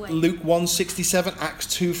าญด้วย Luke 1:67, Acts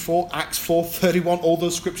 2:4, Acts 4:31, all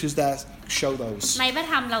those scriptures there show those. ในพระ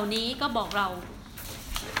ธรรมเหล่านี้ก็บอกเรา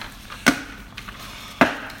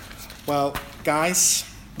Well, guys,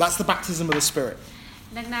 that's the baptism of the Spirit.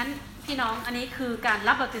 ดังนั้นพี่น้องอันนี้คือการ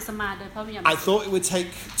รับบัพติศมาโดยพระวิญญาณ I thought it would take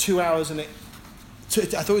 2 hours and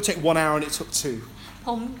I thought it would take 1 hour and it took 2. ผ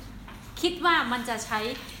มคิดว่ามันจะใช้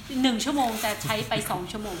1ชั่วโมงแต่ใช้ไป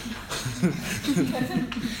2ชั่วโมง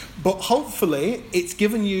But hopefully it's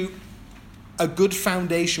given you a good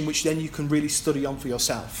foundation which then you can really study on for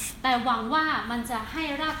yourself. แต่หวังว่ามันจะให้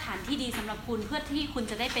รากฐานที่ดีสำหรับคุณเพื่อที่คุณ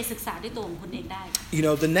จะได้ไปศึกษาด้วยตัวของคุณเองได้ You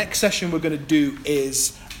know, the next session we're going to do is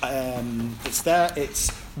it's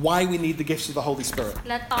why we need the gifts of the Holy Spirit.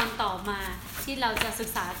 และตอนต่อมาที่เราจะศึก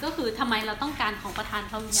ษาก็คือทำไมเราต้องการของประทาน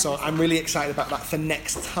พระวิญญาณ So I'm really excited about that for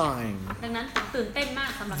next time. ดังนั้นผมตื่นเต้นมาก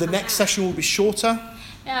สำหรับ The next session will be shorter,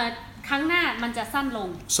 ครั้งหน้ามันจะสั้นลง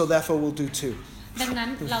so therefore we'll do 2. ดังนั้น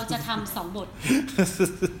เราจะทำ2บท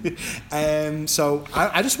So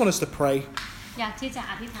I just want us to pray อยากที่จะ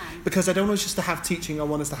อธิษฐาน because I don't want us just to have teaching, I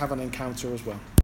want us to have an encounter as well.